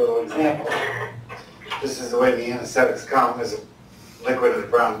show you a little example, this is the way the anesthetics come, as a liquid in a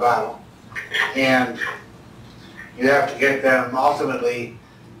brown bottle, and you have to get them, ultimately,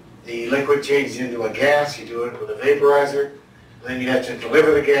 the liquid changed into a gas. You do it with a vaporizer, and then you have to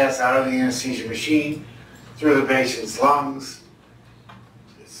deliver the gas out of the anesthesia machine through the patient's lungs.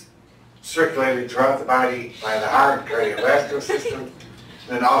 It's circulated throughout the body by the heart, cardiovascular system, and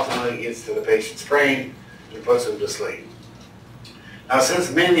then ultimately gets to the patient's brain and puts them to sleep. Now,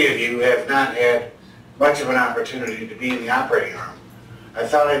 since many of you have not had much of an opportunity to be in the operating room, I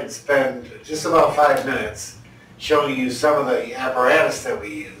thought I'd spend just about 5 minutes showing you some of the apparatus that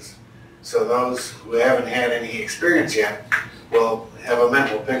we use, so those who haven't had any experience yet will have a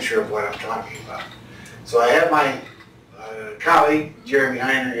mental picture of what I'm talking about. So I have my colleague, Jeremy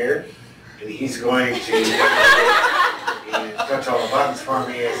Heiner, here, and he's going to and touch all the buttons for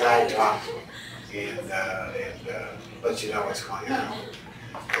me as I talk and let you know what's going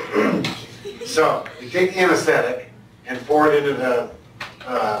on. So we take the anesthetic and pour it into the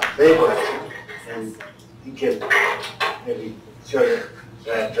vaporizer, and you can maybe show you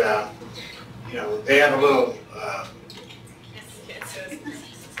that they have a little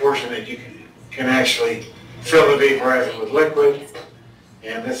portion that you can actually fill the vaporizer with liquid,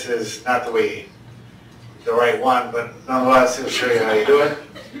 and this is not the right one, but nonetheless it'll show you how you do it.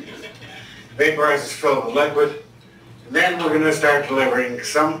 Vaporizer is filled with liquid, and then we're going to start delivering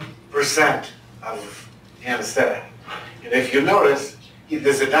some percent of anesthetic. And if you notice,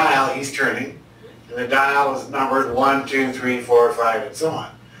 there's a dial he's turning, and the dial is numbered 1, 2, 3, 4, 5, and so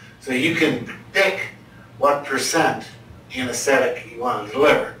on. So you can pick what percent anesthetic you want to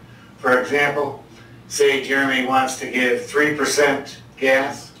deliver. For example, say Jeremy wants to give 3%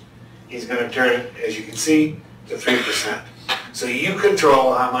 gas, he's going to turn it, as you can see, to 3%. So you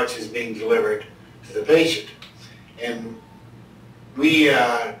control how much is being delivered to the patient. And we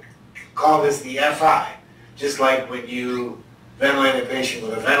call this the FI. Just like when you ventilate a patient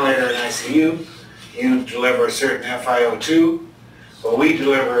with a ventilator in ICU, you deliver a certain FiO2. Well, we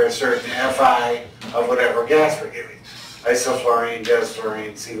deliver a certain FI of whatever gas we're giving. Isoflurane,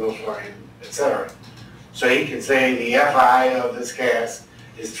 desflurane, sevoflurane, etc. So he can say the FI of this gas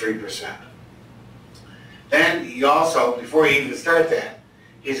is 3%. Then he also, before you even start that,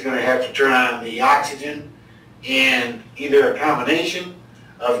 he's going to have to turn on the oxygen and either a combination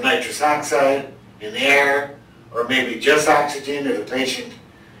of nitrous oxide and air, or maybe just oxygen if the patient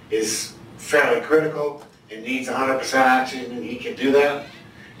is fairly critical and needs 100% oxygen, he can do that.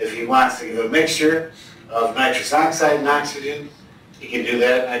 If he wants to give a mixture of nitrous oxide and oxygen, he can do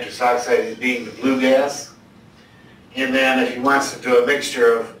that. Nitrous oxide is being the blue gas. And then if he wants to do a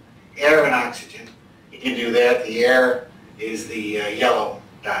mixture of air and oxygen, he can do that. The air is the yellow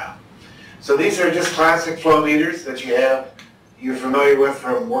dial. So these are just classic flow meters that you're familiar with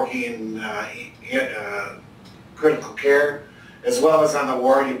from working in critical care, as well as on the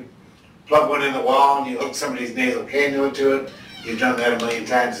ward. You plug one in the wall and you hook somebody's nasal cannula to it. You've done that a million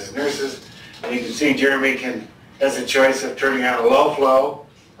times as nurses. And you can see Jeremy has a choice of turning on a low flow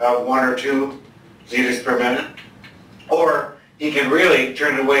of 1 or 2 liters per minute, or he can really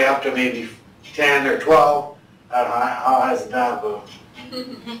turn it way up to maybe 10 or 12. How high is the dial go?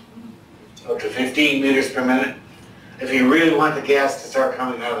 Up to 15 liters per minute, if you really want the gas to start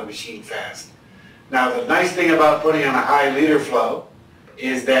coming out of the machine fast. Now, the nice thing about putting on a high liter flow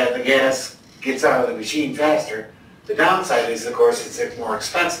is that the gas gets out of the machine faster. The downside is, of course, it's more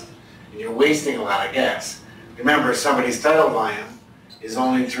expensive, and you're wasting a lot of gas. Remember, somebody's tidal volume is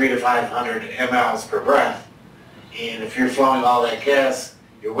only 300 to 500 mLs per breath, and if you're flowing all that gas,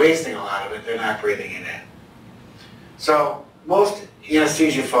 you're wasting a lot of it. They're not breathing it in. So most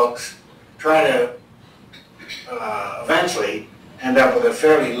anesthesia folks try to eventually end up with a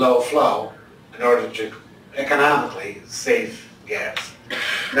fairly low flow in order to economically save gas.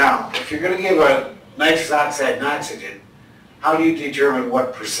 Now, if you're going to give a nitrous oxide and oxygen, how do you determine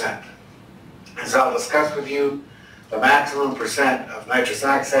what percent? As I'll discuss with you, the maximum percent of nitrous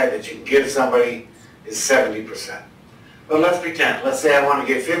oxide that you can give somebody is 70%. But let's pretend, let's say I want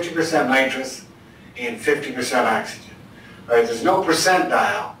to give 50% nitrous and 50% oxygen. All right, there's no percent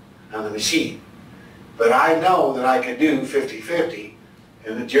dial on the machine, but I know that I can do 50-50,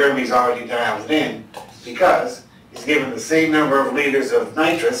 and that Jeremy's already dialed it in because he's given the same number of liters of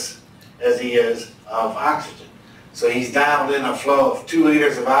nitrous as he is of oxygen. So he's dialed in a flow of 2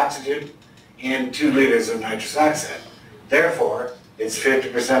 liters of oxygen and 2 liters of nitrous oxide. Therefore, it's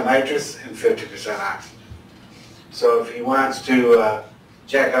 50% nitrous and 50% oxygen. So if he wants to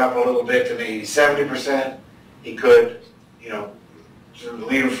jack up a little bit to maybe 70%, he could, the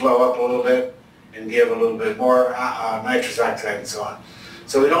liter flow up a little bit and give a little bit more nitrous oxide and so on.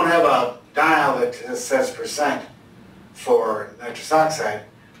 So we don't have a dial that says percent for nitrous oxide.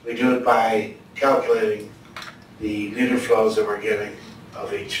 We do it by calculating the liter flows that we're giving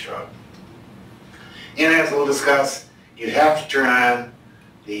of each drug. And as we'll discuss, you have to turn on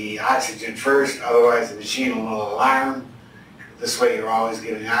the oxygen first, otherwise the machine will alarm. This way you're always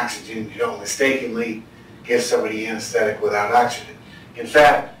giving oxygen. You don't mistakenly give somebody anesthetic without oxygen. In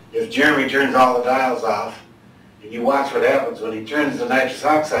fact, if Jeremy turns all the dials off, and you watch what happens when he turns the nitrous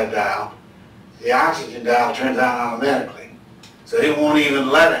oxide dial, the oxygen dial turns on automatically. So it won't even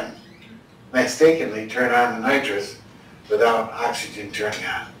let him mistakenly turn on the nitrous without oxygen turning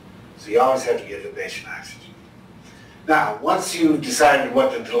on. So you always have to give the patient oxygen. Now, once you've decided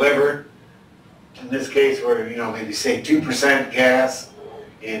what to deliver, in this case we're, maybe say 2% gas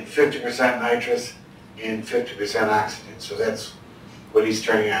and 50% nitrous and 50% oxygen. So that's what he's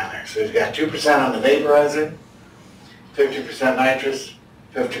turning on there. So he's got 2% on the vaporizer, 50% nitrous,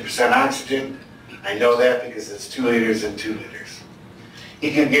 50% oxygen. I know that because it's 2 liters and 2 liters.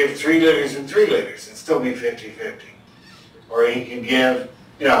 He can give 3 liters and 3 liters and still be 50-50. Or he can give,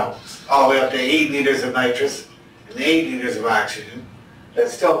 you know, all the way up to 8 liters of nitrous and 8 liters of oxygen.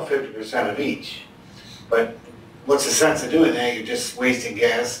 That's still 50% of each. But what's the sense of doing that? You're just wasting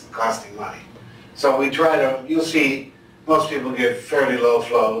gas and costing money. So we try to, you'll see, most people give fairly low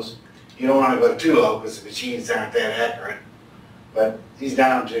flows. You don't want to go too low because the machines aren't that accurate. But he's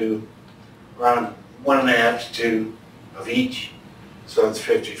down to around 1.5 to 2 of each. So it's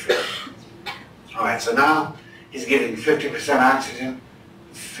 50-50. All right, so now he's getting 50% oxygen,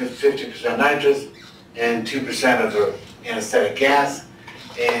 50% nitrous, and 2% of the anesthetic gas.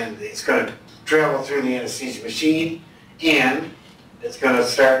 And it's going to travel through the anesthesia machine, and it's going to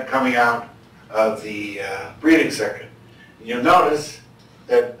start coming out of the breathing circuit. You'll notice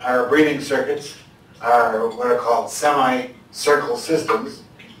that our breathing circuits are what are called semi-circle systems.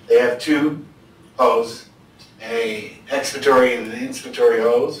 They have 2 hoses, an expiratory and an inspiratory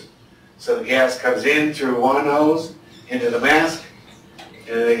hose. So the gas comes in through one hose into the mask,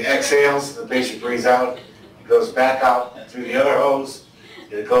 and it exhales, the patient breathes out, it goes back out through the other hose,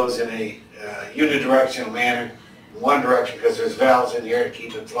 and it goes in a unidirectional manner, in one direction, because there's valves in here to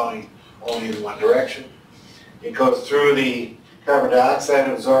keep it flowing only in one direction. It goes through the carbon dioxide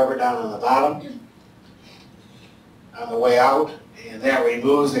absorber down on the bottom on the way out, and that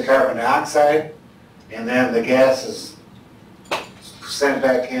removes the carbon dioxide, and then the gas is sent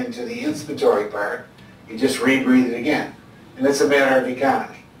back into the inspiratory part. You just rebreathe it again. And it's a matter of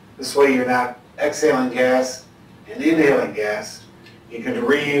economy. This way you're not exhaling gas and inhaling gas. You can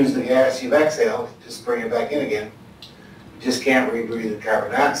reuse the gas you've exhaled, just bring it back in again. You just can't rebreathe the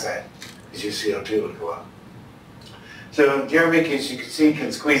carbon dioxide because your CO2 would go up. So Jeremy, as you can see,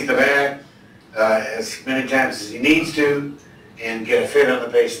 can squeeze the bag as many times as he needs to and get a fit on the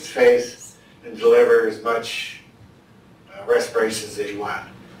patient's face and deliver as much respiration as he wants.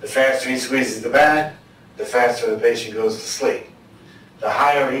 The faster he squeezes the bag, the faster the patient goes to sleep. The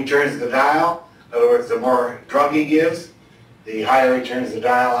higher he turns the dial, in other words, the more drug he gives, the higher he turns the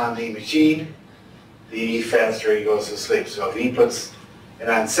dial on the machine, the faster he goes to sleep. So if he puts it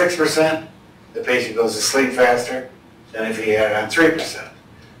on 6%, the patient goes to sleep faster than if he had it on 3%.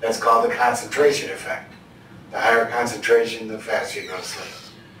 That's called the concentration effect. The higher concentration, the faster you go to sleep.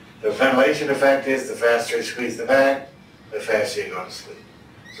 The ventilation effect is the faster you squeeze the bag, the faster you go to sleep.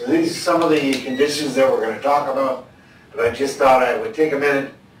 So these are some of the conditions that we're going to talk about, but I just thought I would take a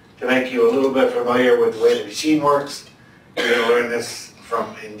minute to make you a little bit familiar with the way the machine works. You're going to learn this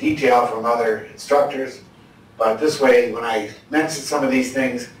in detail from other instructors, but this way, when I mention some of these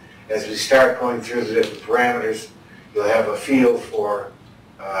things, as we start going through the different parameters, you'll have a feel for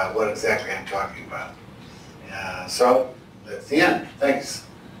what exactly I'm talking about. So that's the end. Thanks.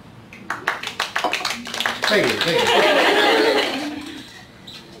 Thank you. Thank you.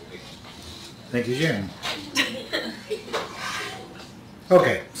 Thank you, Jim.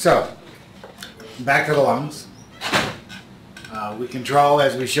 Okay, so back to the lungs. We control,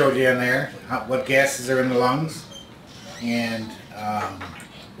 as we showed you in there, what gases are in the lungs and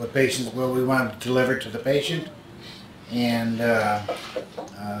what we want to deliver to the patient and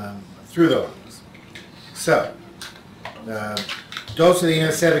through the lungs. So the dose of the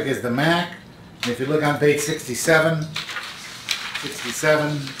anesthetic is the MAC. And if you look on page 67,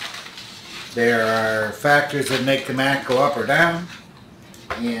 there are factors that make the MAC go up or down.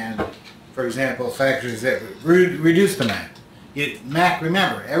 And, for example, factors that reduce the MAC. MAC,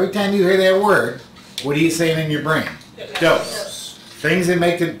 remember, every time you hear that word, what are you saying in your brain? Dose. Things that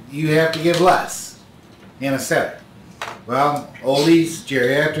make it, you have to give less anesthetic. Well, oldies,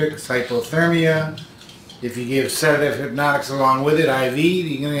 geriatrics, hypothermia. If you give sedative hypnotics along with it, IV,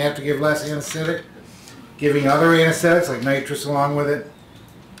 you're going to have to give less anesthetic. Giving other anesthetics like nitrous along with it.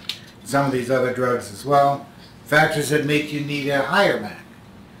 Some of these other drugs as well. Factors that make you need a higher MAC.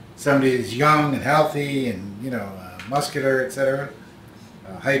 Somebody is young and healthy and, muscular, etc.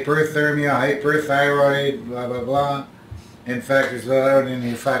 Hyperthermia, hyperthyroid, blah, blah, blah. And factors without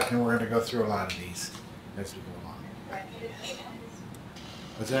any effect, and we're going to go through a lot of these as we go along.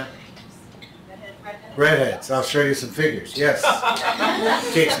 What's that? Redheads. I'll show you some figures. Yes.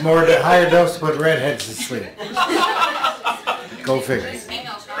 It takes higher dose to put redheads to sleep. Go figure.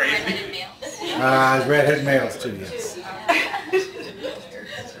 Redhead males too, yes.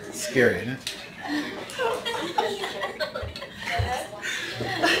 It's scary, isn't it?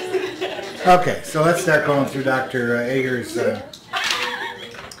 Okay, so let's start going through Dr. Ager's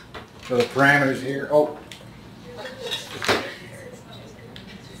So the parameters here. Oh.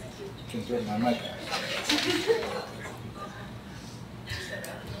 Can turn my mic on.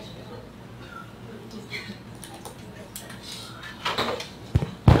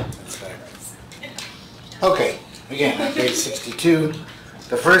 Okay, again, on page 62,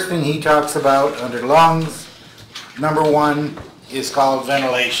 the first thing he talks about under lungs, number 1 is called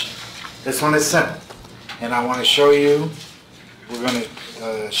ventilation. This one is simple, and I want to show you, we're going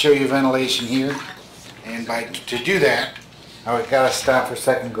to show you ventilation here, and to do that, I've got to stop for a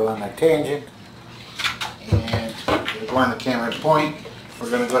second, go on that tangent, and we'll go on the camera and point.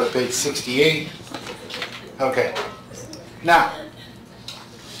 We're going to go to page 68. Okay, now,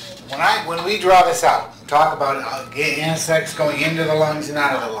 when we draw this out, talk about anesthetics going into the lungs and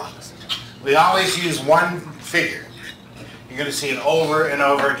out of the lungs, we always use one figure. You're going to see it over and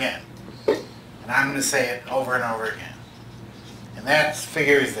over again. And I'm going to say it over and over again. And that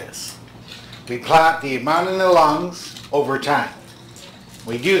figure is this. We plot the amount in the lungs over time.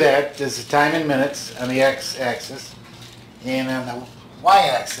 We do that, this is time in minutes on the x-axis. And on the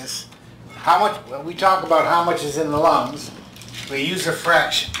y-axis, we talk about how much is in the lungs. We use a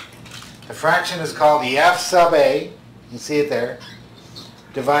fraction. The fraction is called the F sub A, you can see it there,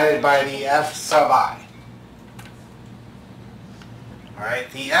 divided by the F sub I. Alright,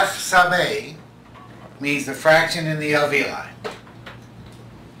 the F sub A means the fraction in the alveoli.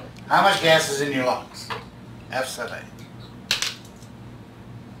 How much gas is in your lungs? F sub A.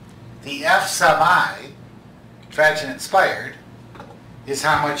 The F sub I, fraction inspired, is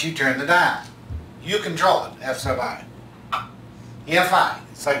how much you turn the dial. You control it, F sub I. The Fi,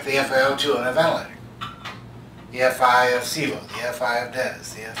 it's like the FiO2 on a ventilator. The Fi of SIVO, the Fi of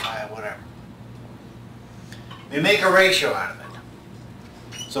DES, the Fi of whatever. We make a ratio out of it.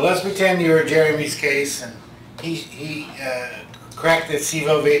 So let's pretend you're Jeremy's case and he cracked the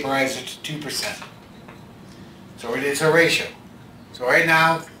SIVO vaporizer to 2%. So it's a ratio. So right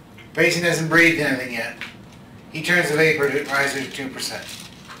now, the patient hasn't breathed anything yet. He turns the vaporizer to 2%.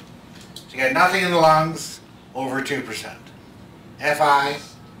 So you got nothing in the lungs over 2%. Fa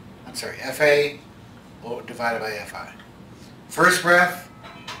divided by Fi. First breath,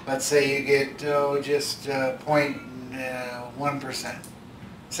 let's say you get just 0.1%.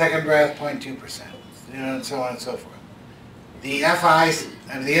 Second breath, 0.2%. And so on and so forth. The Fa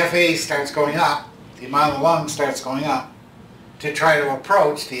starts going up, the amount of the lung starts going up to try to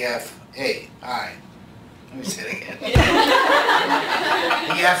approach the Fa. Let me say it again.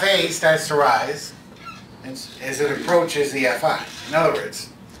 The Fa starts to rise as it approaches the Fi. In other words,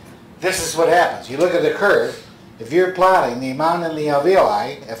 this is what happens. You look at the curve, if you're plotting the amount in the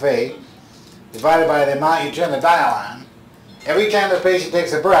alveoli, Fa, divided by the amount you turn the dial on, every time the patient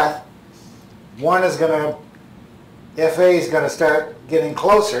takes a breath, Fa is going to start getting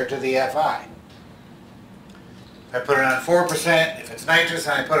closer to the Fi. If I put it on 4%, if it's nitrous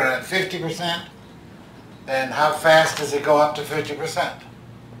and I put it on 50%, then how fast does it go up to 50%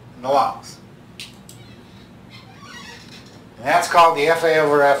 in the lungs? And that's called the Fa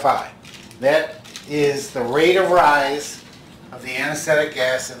over Fi. That is the rate of rise of the anesthetic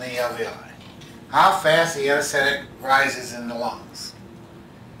gas in the alveoli. How fast the anesthetic rises in the lungs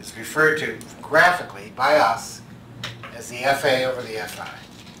is referred to graphically by us as the Fa over the Fi.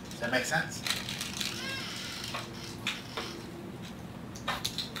 Does that make sense?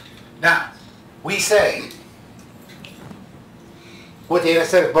 Now, we say, what the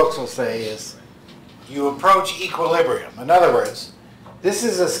anesthetic books will say is, you approach equilibrium. In other words, this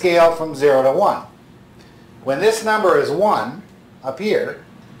is a scale from 0 to 1. When this number is 1 up here,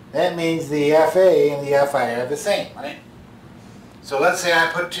 that means the Fa and the Fi are the same, right? So let's say I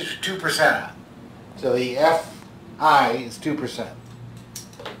put 2% on. So the Fi is 2%.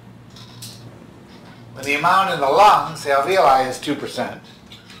 When the amount in the lungs, the alveoli, is 2%,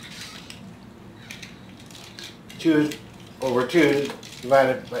 2 over 2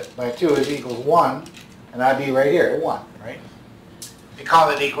 divided by 2 is equals 1, and I'd be right here at 1, right? We call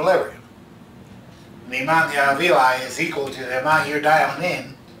it equilibrium. When the amount in the alveoli is equal to the amount you're dialing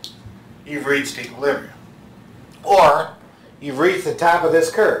in, you've reached equilibrium. Or, you've reached the top of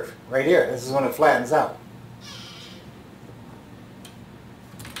this curve, right here. This is when it flattens out.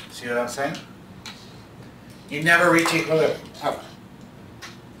 See what I'm saying? You never reach equilibrium, ever.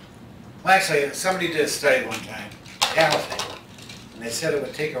 Well, actually, somebody did a study one time, Pharmacology, and they said it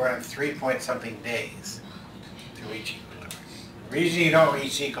would take around 3-point-something days to reach equilibrium. The reason you don't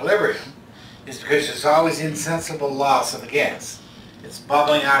reach equilibrium is because there's always insensible loss of the gas. It's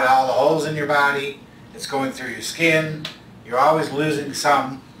bubbling out of all the holes in your body, it's going through your skin, you're always losing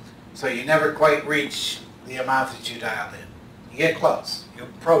some, so you never quite reach the amount that you dialed in. You get close, you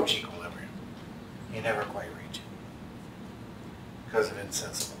approach equilibrium. You never quite reach it because of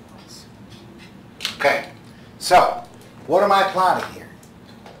insensible loss. Okay, so what am I plotting here?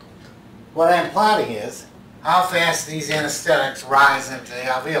 What I'm plotting is how fast these anesthetics rise into the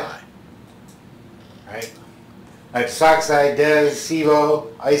alveoli. Right? Nitrous oxide, DES,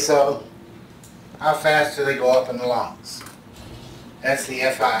 SIBO, ISO. How fast do they go up in the lungs? That's the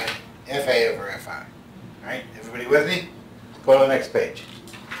FA over FI. Right? Everybody with me? Go to the next page.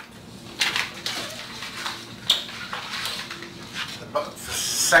 The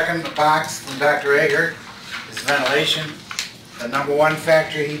second box from Dr. Ager is ventilation. The number one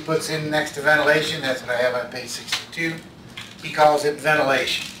factor he puts in next to ventilation, that's what I have on page 62. He calls it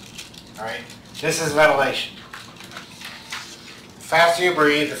ventilation. All right? This is ventilation. The faster you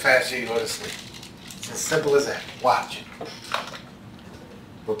breathe, the faster you go to sleep. It's as simple as that. Watch.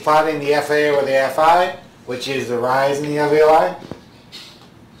 We're plotting the FA over the FI, which is the rise in the alveoli,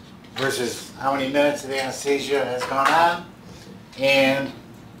 versus how many minutes of the anesthesia has gone on, and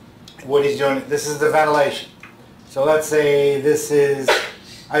what he's doing. This is the ventilation. So let's say this is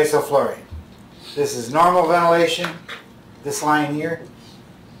isoflurane. This is normal ventilation, this line here.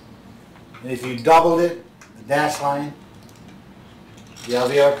 And if you doubled it, the dashed line, the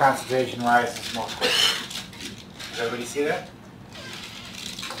alveolar concentration rises more quickly. Does everybody see that?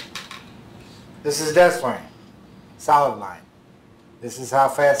 This is desflurane, solid line. This is how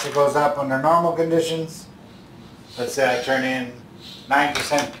fast it goes up under normal conditions. Let's say I turn in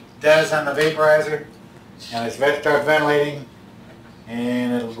 9% DES on the vaporizer, and it's start ventilating,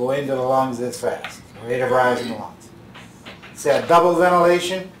 and it'll go into the lungs this fast. The rate of rise in the lungs. Say a double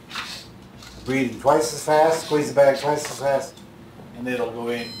ventilation, breathe twice as fast, squeeze the bag twice as fast, and it'll go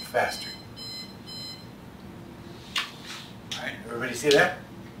in faster. All right, everybody see that?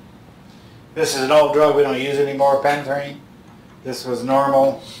 This is an old drug we don't use anymore, pentherine. This was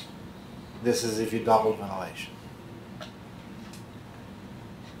normal. This is if you double ventilation.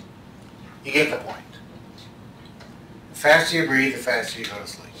 You get the point. The faster you breathe, the faster you go to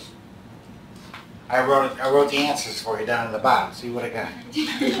sleep. I wrote the answers for you down in the bottom. See what I got?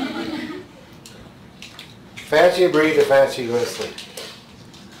 The faster you breathe, the faster you go to sleep.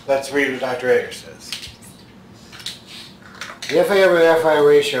 Let's read what Dr. Ager says. The FA over FI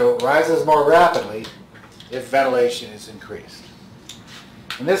ratio rises more rapidly if ventilation is increased.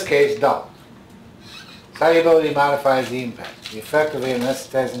 In this case, double. Solubility modifies the impact. The effect of the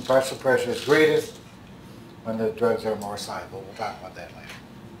anesthetizing partial pressure is greatest when the drugs are more soluble. We'll talk about that later.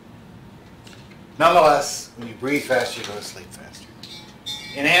 Nonetheless, when you breathe faster, you go to sleep faster.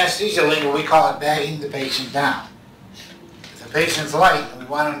 In anesthesia lingo, we call it bagging the patient down. If the patient's light and we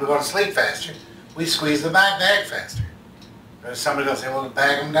want him to go to sleep faster, we squeeze the bag faster. Or somebody will say, well,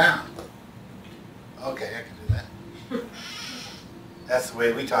 bag him down. Okay, I can do that. That's the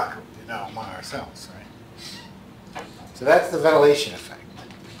way we talk, among ourselves, right? So that's the ventilation effect.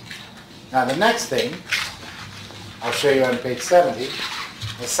 Now the next thing, I'll show you on page 70,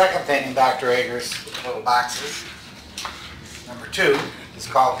 the second thing in Dr. Ager's little boxes, number 2, is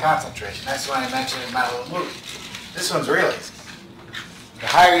called concentration. That's the one I mentioned in my little movie. This one's real easy. The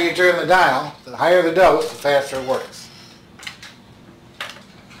higher you turn the dial, the higher the dose, the faster it works.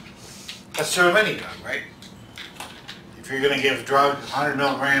 That's true of any drug, right? If you're going to give a drug 100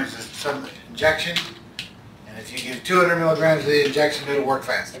 milligrams of some injection, and if you give 200 milligrams of the injection, it'll work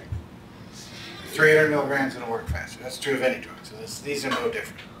faster. 300 milligrams, it'll work faster. That's true of any drug. So these are no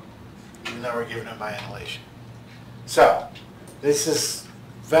different, even though we're giving them by inhalation. So, this is,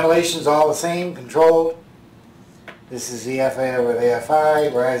 ventilation's all the same, controlled. This is the FA over the FI,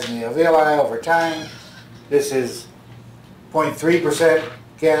 rising the alveoli over time. This is 0.3%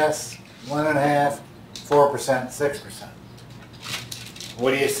 gas, 1.5%, 4%, 6%.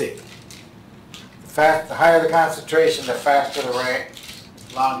 What do you see? The higher the concentration, the faster the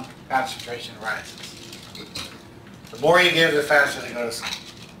lung concentration rises. The more you give, the faster they go to sleep.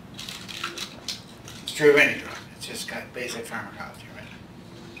 It's true of any drug. It's just kind of basic pharmacology,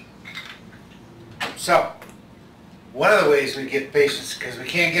 right? So, one of the ways we get patients, because we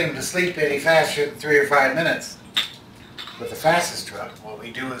can't get them to sleep any faster than 3 or 5 minutes with the fastest drug, what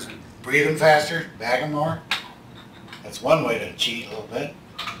we do is we breathe them faster, bag them more. That's one way to cheat a little bit.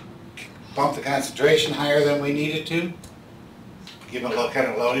 Bump the concentration higher than we need it to. Give them a little kind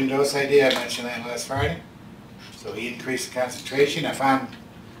of loading dose idea. I mentioned that last Friday. So we increase the concentration. If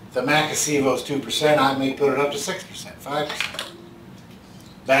the MAC of SIBO is 2%, I may put it up to 6%, 5%.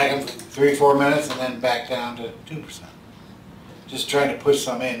 Bag them for 3 or 4 minutes and then back down to 2%. Just trying to push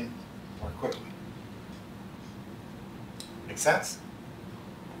some in more quickly. Make sense?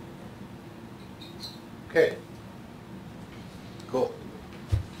 Okay. Cool.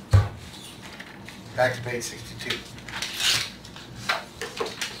 Back to page 62.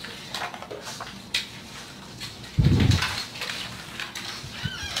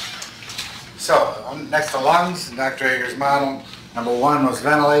 So, next to lungs, Dr. Ager's model, number 1 was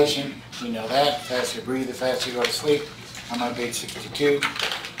ventilation. We know that. The faster you breathe, the faster you go to sleep. I'm on page 62.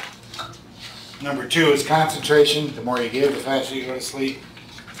 Number 2 is concentration. The more you give, the faster you go to sleep.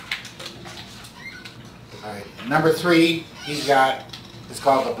 All right. Number 3, he's got, it's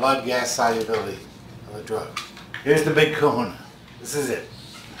called the blood gas solubility of the drug. Here's the big kahuna. This is it.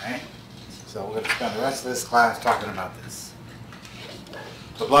 All right? So we're going to spend the rest of this class talking about this.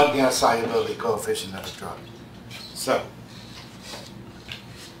 The blood gas solubility coefficient of the drug. So,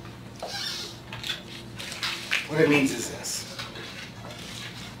 what it means is this.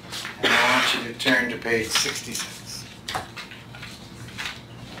 And I want you to turn to page 66.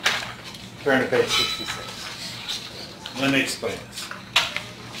 Turn to page 66. Let me explain this.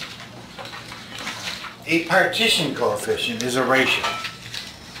 A partition coefficient is a ratio.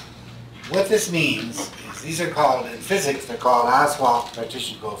 What this means is these are called, in physics, they're called Oswald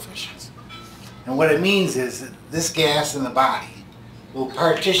partition coefficients. And what it means is that this gas in the body will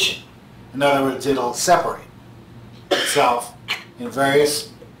partition. In other words, it'll separate itself in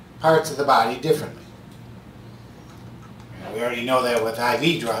various parts of the body differently. We already know that with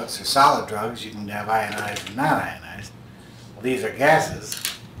IV drugs or solid drugs, you can have ionized and non-ionized. Well, these are gases,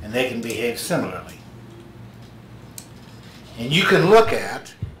 and they can behave similarly. And you can look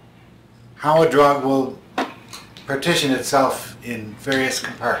at how a drug will partition itself in various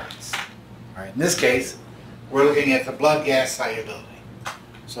compartments. All right, in this case, we're looking at the blood gas solubility.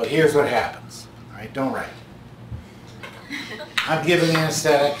 So here's what happens. All right, don't write. I'm giving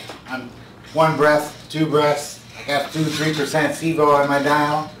anesthetic. I'm 1 breath, 2 breaths. I got 2-3% SIVO on my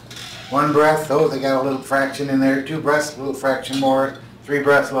dial. 1 breath, oh, they got a little fraction in there. 2 breaths, a little fraction more. 3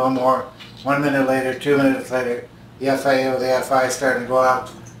 breaths, a little more. 1 minute later, 2 minutes later, the FAO, the FI is starting to go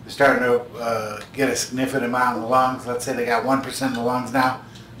out. They're starting to get a significant amount in the lungs. Let's say they got 1% in the lungs now.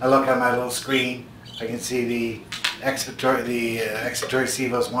 I look at my little screen. I can see the expiratory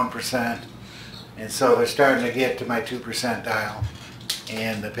SIVO is 1%. And so they're starting to get to my 2% dial,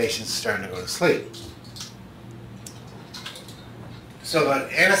 and the patient's starting to go to sleep. So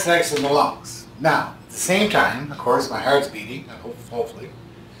the anesthetic's in the lungs. Now, at the same time, of course, my heart's beating, hopefully,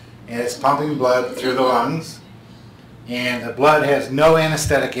 and it's pumping blood through the lungs, and the blood has no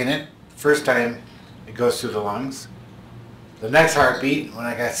anesthetic in it. First time it goes through the lungs. The next heartbeat, when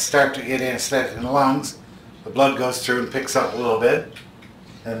I start to get anesthetic in the lungs, the blood goes through and picks up a little bit.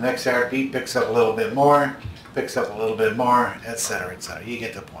 And the next heartbeat picks up a little bit more, picks up a little bit more, etc., etc. You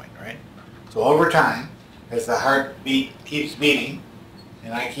get the point, right? So over time, as the heartbeat keeps beating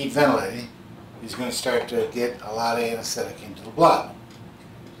and I keep ventilating, he's going to start to get a lot of anesthetic into the blood.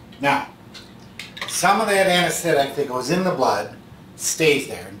 Now, some of that anesthetic that goes in the blood stays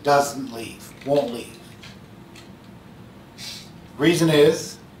there and doesn't leave, won't leave. Reason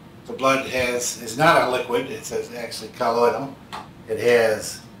is the blood is not a liquid, it's actually colloidal. It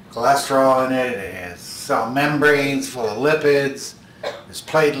has cholesterol in it, it has cell membranes full of lipids, there's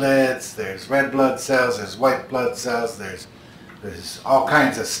platelets, there's red blood cells, there's white blood cells, there's all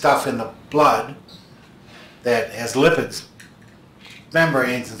kinds of stuff in the blood that has lipids,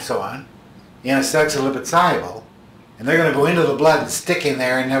 membranes and so on. The anesthetics are lipid soluble, and they're going to go into the blood and stick in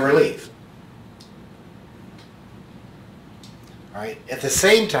there and never leave. All right. At the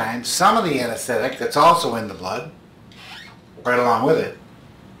same time, some of the anesthetic that's also in the blood, right along with it,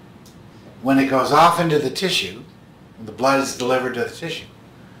 when it goes off into the tissue, when the blood is delivered to the tissue,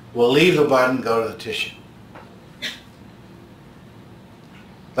 will leave the blood and go to the tissue.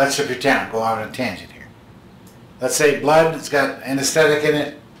 Let's pretend, go on a tangent here. Let's say blood, it's got anesthetic in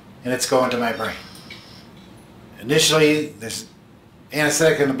it, and it's going to my brain. Initially, there's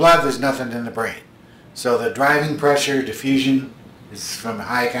anesthetic in the blood, there's nothing in the brain. So the driving pressure, diffusion, is from a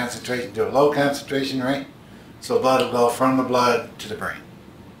high concentration to a low concentration, right? So blood will go from the blood to the brain.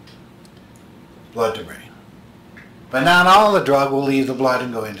 Blood to brain. But not all the drug will leave the blood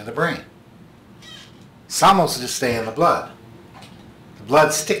and go into the brain. Some will just stay in the blood. The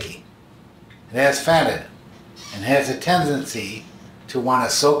blood's sticky. It has fat in it. And has a tendency to want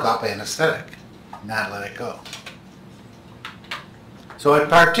to soak up anesthetic, not let it go. So it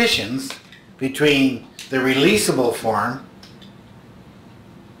partitions between the releasable form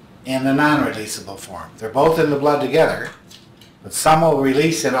and the non-releasable form. They're both in the blood together, but some will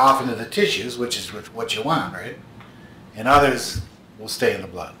release it off into the tissues, which is what you want, right? And others will stay in the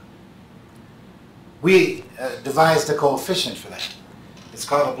blood. We devised a coefficient for that. It's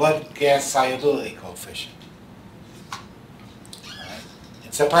called a blood gas solubility coefficient. All right?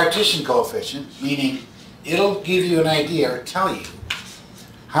 It's a partition coefficient, meaning it'll give you an idea or tell you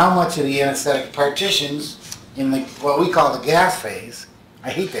how much of the anesthetic partitions in the what we call the gas phase. I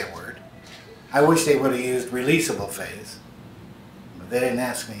hate that word. I wish they would have used releasable phase, but they didn't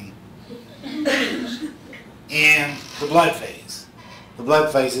ask me. And the blood phase. The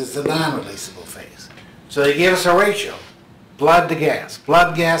blood phase is the non-releasable phase. So they give us a ratio, blood to gas,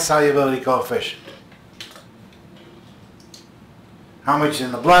 blood-gas solubility coefficient. How much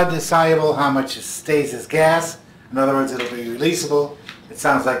in the blood is soluble, how much stays as gas. In other words, it'll be releasable. It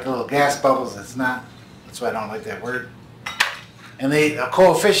sounds like little gas bubbles. It's not. That's why I don't like that word. And a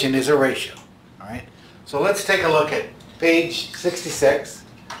coefficient is a ratio. All right. So let's take a look at page 66,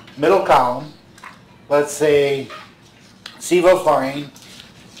 middle column. Let's say sevoflurane.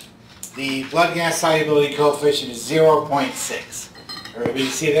 The blood gas solubility coefficient is 0.6. Everybody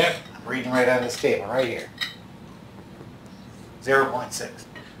see that? I'm reading right on this table right here. 0.6.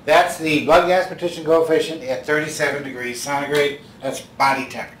 That's the blood gas partition coefficient at 37 degrees centigrade. That's body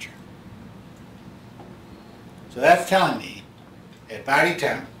temperature. So that's telling me at body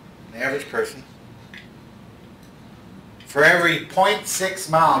temp, the average person, for every 0.6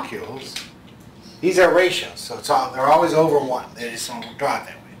 molecules, these are ratios, so they're always over 1. They just don't draw it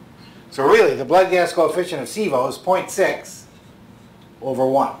that way. So really, the blood gas coefficient of SIVO is 0.6 over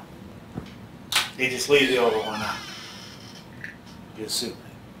 1. They just leave the over 1 out. You assume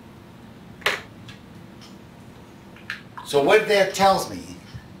it. So what that tells me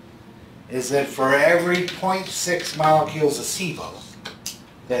is that for every 0.6 molecules of SIVO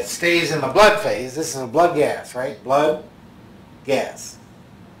that stays in the blood phase, this is a blood gas, right? Blood gas.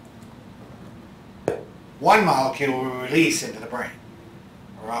 1 molecule will release into the brain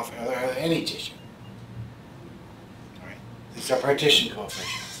or off or any tissue. All right. These are partition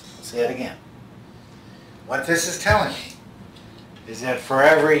coefficients. I'll say it again. What this is telling me is that for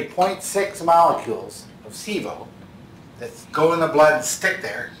every 0.6 molecules of SIVO that go in the blood and stick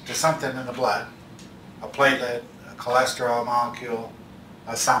there to something in the blood, a platelet, a cholesterol molecule,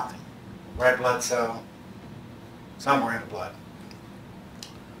 a something, red blood cell, somewhere in the blood,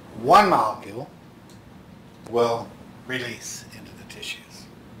 1 molecule will release into the tissues.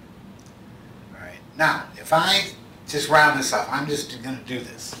 All right. Now, if I just round this up, I'm just going to do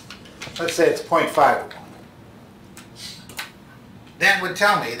this. Let's say it's 0.5 of 1. That would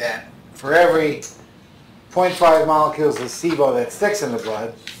tell me that for every 0.5 molecules of SIVO that sticks in the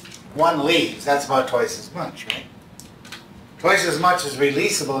blood, 1 leaves. That's about twice as much, right? Twice as much is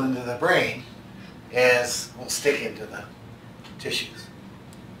releasable into the brain as will stick into the tissues.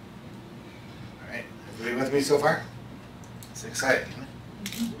 All right, agree with me so far? It's exciting,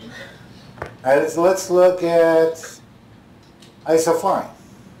 isn't it? All right, so let's look at isoflurane.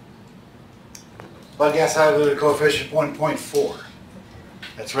 Blood gas solubility coefficient 1.4.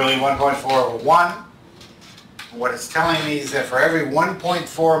 That's really 1.4 over 1. And what it's telling me is that for every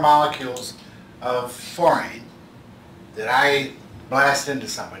 1.4 molecules of fluorine that I blast into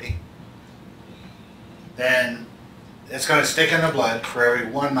somebody, then it's going to stick in the blood for every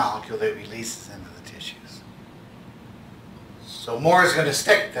 1 molecule that releases into the tissues. So more is going to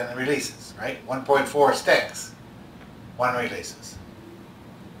stick than releases, right? 1.4 sticks, 1 releases.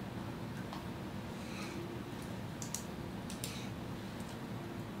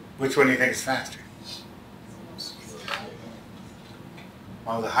 Which one do you think is faster?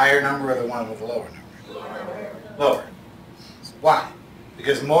 One with the higher number or the one with the lower number? Lower. Why?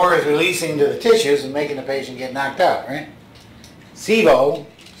 Because more is releasing to the tissues and making the patient get knocked out, right? SIVO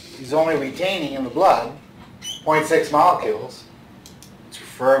is only retaining in the blood 0.6 molecules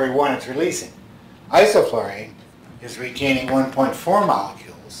for every 1 it's releasing. Isoflurane is retaining 1.4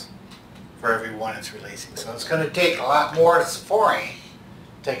 molecules for every 1 it's releasing. So it's going to take a lot more fluorine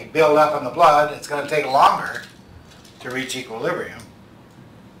to build up in the blood. It's going to take longer to reach equilibrium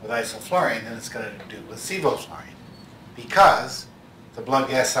with isoflurane than it's going to do with sevoflurane because the blood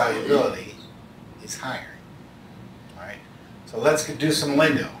gas solubility is higher. All right. So let's do some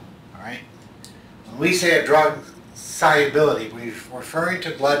lingo. All right. When we say a drug solubility, we're referring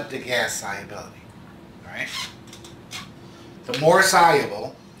to blood to gas solubility. All right. The more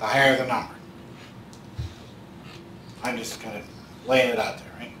soluble, the higher the number. I'm just kind of laying it out there,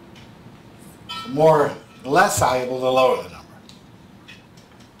 right? The less soluble, the lower the number.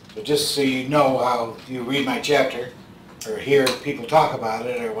 So just so you know how you read my chapter or hear people talk about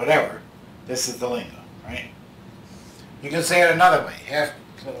it or whatever, this is the lingo, right? You can say it another way. Half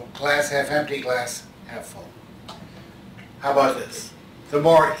glass, half empty, glass, half full. How about this? The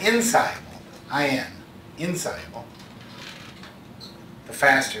more insoluble, I-N, insoluble, the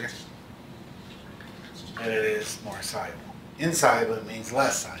faster that it is more soluble. Insoluble means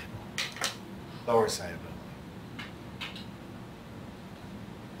less soluble, lower soluble.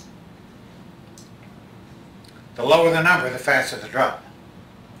 The lower the number, the faster the drug,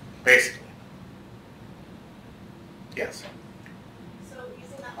 basically. Yes. So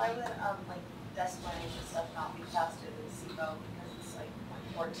using that, why would like desmoralization stuff not be faster than SIBO because it's like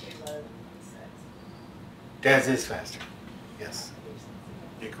 0.42 rather than 0.6? DES is faster. Yes,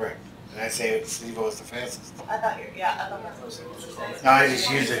 you're correct. Did I say SIBO is the fastest? I thought I thought that's what you were saying. No, I just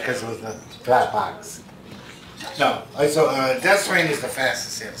used it because it was the flat box. No, so desmoralization is the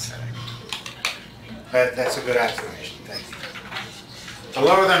fastest anesthetic. That's a good observation. Thank you. The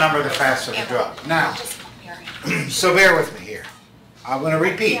lower the number, the faster the drug. Now, so bear with me here. I'm going to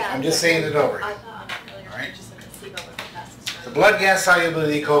repeat. I'm just saying it over again. All right. The blood gas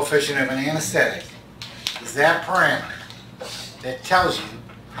solubility coefficient of an anesthetic is that parameter that tells you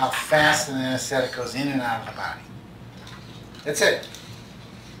how fast an anesthetic goes in and out of the body. That's it.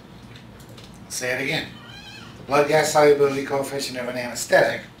 I'll say it again. The blood gas solubility coefficient of an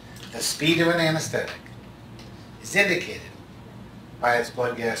anesthetic, the speed of an anesthetic, is indicated by its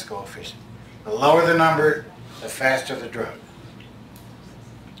blood gas coefficient. The lower the number, the faster the drug.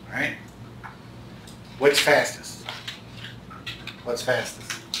 All right? What's fastest? What's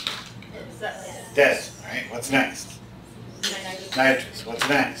fastest? DES. All right. What's next? Nitrous. What's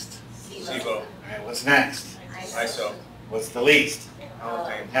next? SIBO. All right. What's next? ISO. What's the least?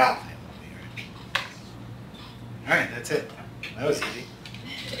 Alpine. Alpine. All right. That's it. That was easy.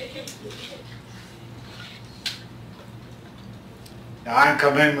 Now I'm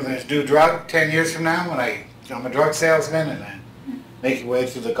coming in with this new drug 10 years from now when I'm a drug salesman and I make your way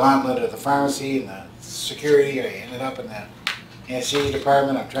through the gauntlet of the pharmacy and the security and I ended up in the anesthesia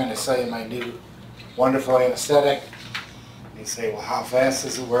department. I'm trying to sell you my new wonderful anesthetic. And you say, well, how fast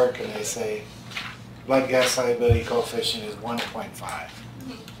does it work? And they say, blood gas solubility coefficient is 1.5.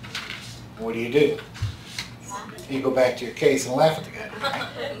 What do? You go back to your case and laugh at the guy, right?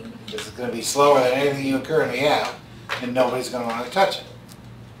 Because it's going to be slower than anything you currently have, and nobody's going to want to touch it.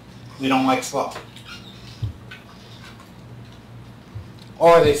 We don't like slow.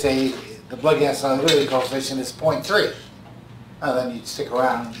 Or they say the blood gas solubility coefficient is 0.3. Well, then you'd stick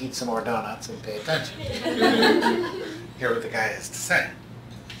around and eat some more donuts and pay attention. Hear what the guy has to say.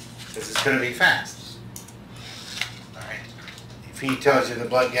 Because it's going to be fast. All right. If he tells you the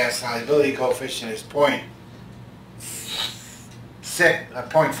blood gas solubility coefficient is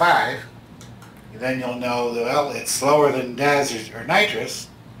 0.5, then you'll know that, well, it's slower than DES or nitrous,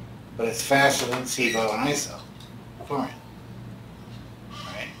 but it's faster than SIBO and ISO, fluorine.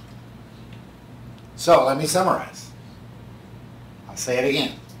 All right. So let me summarize. I'll say it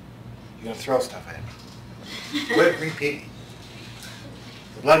again. You're going to throw stuff at me. Quit repeating.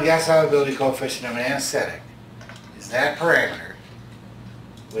 The blood gas solubility coefficient of an anesthetic is that parameter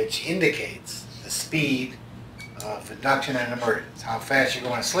which indicates the speed of induction and emergence, how fast you're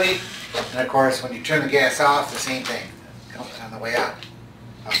going to sleep, and of course when you turn the gas off, the same thing on the way out,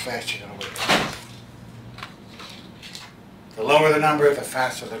 how fast you're going to wake up. The lower the number, the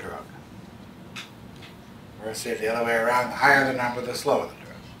faster the drug. Or say it the other way around, the higher the number, the slower the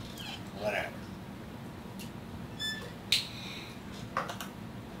drug. Whatever.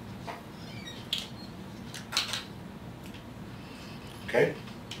 Okay?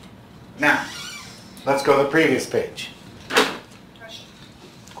 Now, let's go to the previous page.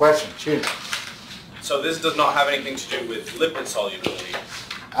 Question, shoot. So this does not have anything to do with lipid solubility.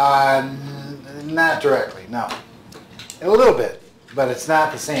 Not directly, no. A little bit, but it's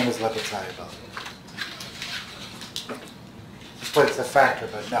not the same as lipid solubility. It's a factor,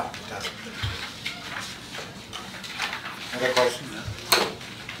 but no, it doesn't. Another question? No.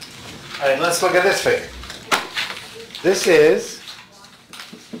 All right, let's look at this figure. This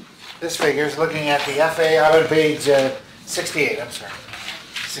figure is looking at the FA, I'm on page 68, I'm sorry,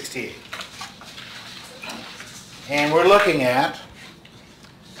 68. And we're looking at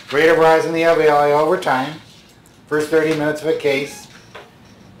rate of rise in the alveoli over time, first 30 minutes of a case,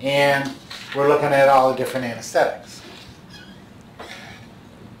 and we're looking at all the different anesthetics.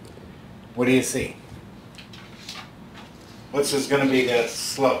 What do you see? What's is going to be the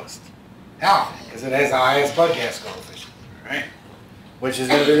slowest? Alpha, because it has the highest blood gas coefficient, right? Which is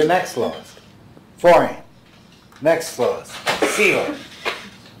going to be the next slowest. Fluorine, next slowest. SIBO.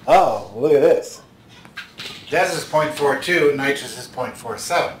 Oh, look at this. DES is 0.42, nitrous is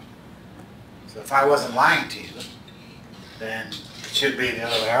 0.47. So if I wasn't lying to you, then it should be the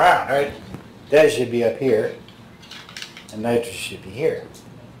other way around, right? DES should be up here, and nitrous should be here.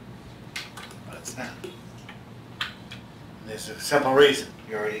 But it's not. And there's a simple reason.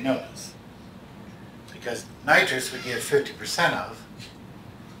 You already know this. because nitrous we give 50% of,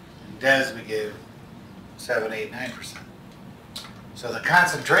 and DES we give 7, 8, 9%. So the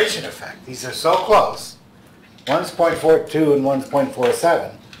concentration effect, these are so close, one's 0.42 and one's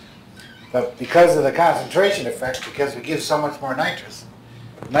 0.47, but because of the concentration effect, because we give so much more nitrous,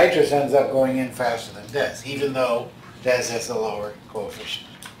 nitrous ends up going in faster than DES, even though DES has a lower coefficient.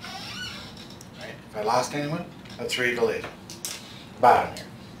 Right? If I lost anyone, let's read the label. Bottom here.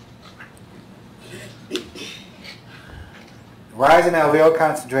 Rise in alveolar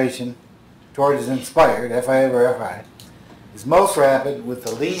concentration towards inspired, FI over FI, is most rapid with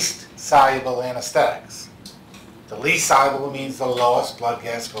the least soluble anesthetics. The least soluble means the lowest blood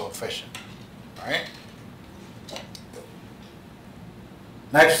gas coefficient. Right?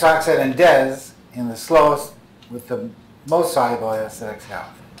 Nitrous oxide and DES in the slowest with the most soluble anesthetics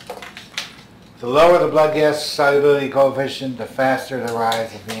health. The lower the blood gas solubility coefficient, the faster the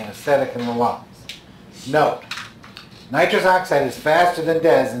rise of the anesthetic in the lungs. Note, nitrous oxide is faster than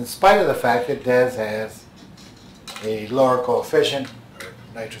DES in spite of the fact that DES has a lower coefficient, or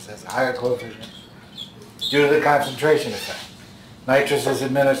nitrous has a higher coefficient, due to the concentration effect. Nitrous is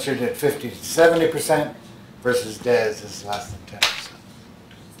administered at 50 to 70% versus DES is less than 10%.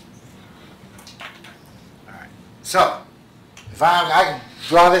 All right. So, if I can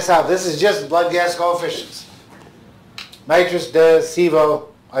draw this out, this is just blood gas coefficients. Nitrous, DES, SIVO,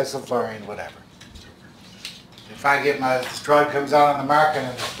 isoflurane, whatever. If I get this drug comes out on the market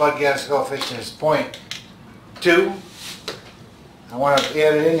and the blood gas coefficient is 0.2, I want to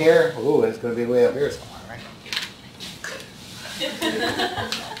add it in here. Ooh, it's going to be way up here somewhere, right?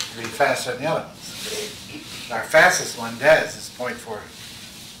 It'll be faster than the other ones. Our fastest one, DES, is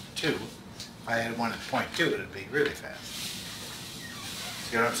 0.42. If I had one at 0.2, it would be really fast.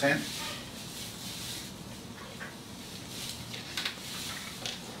 See what I'm saying?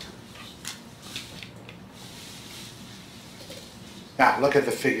 Now, look at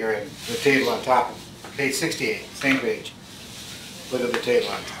the figure in the table on top, page 68, same page. Look at the table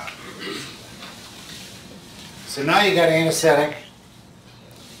on top. So now you got anesthetic.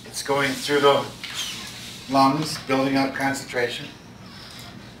 It's going through the lungs, building up concentration.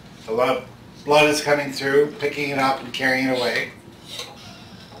 The blood is coming through, picking it up and carrying it away.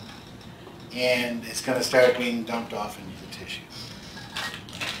 And it's going to start being dumped off into the tissue.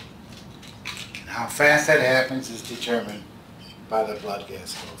 And how fast that happens is determined by the blood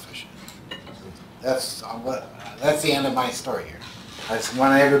gas coefficient. That's the end of my story here. I just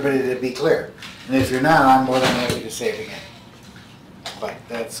want everybody to be clear. And if you're not, I'm more than happy to say it again. But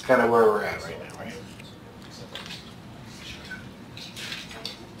that's kind of where we're at right now, right?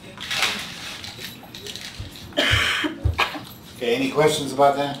 Okay, any questions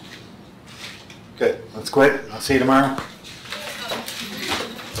about that? Good. Let's quit. I'll see you tomorrow.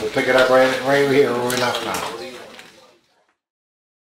 We'll pick it up right here where we left off.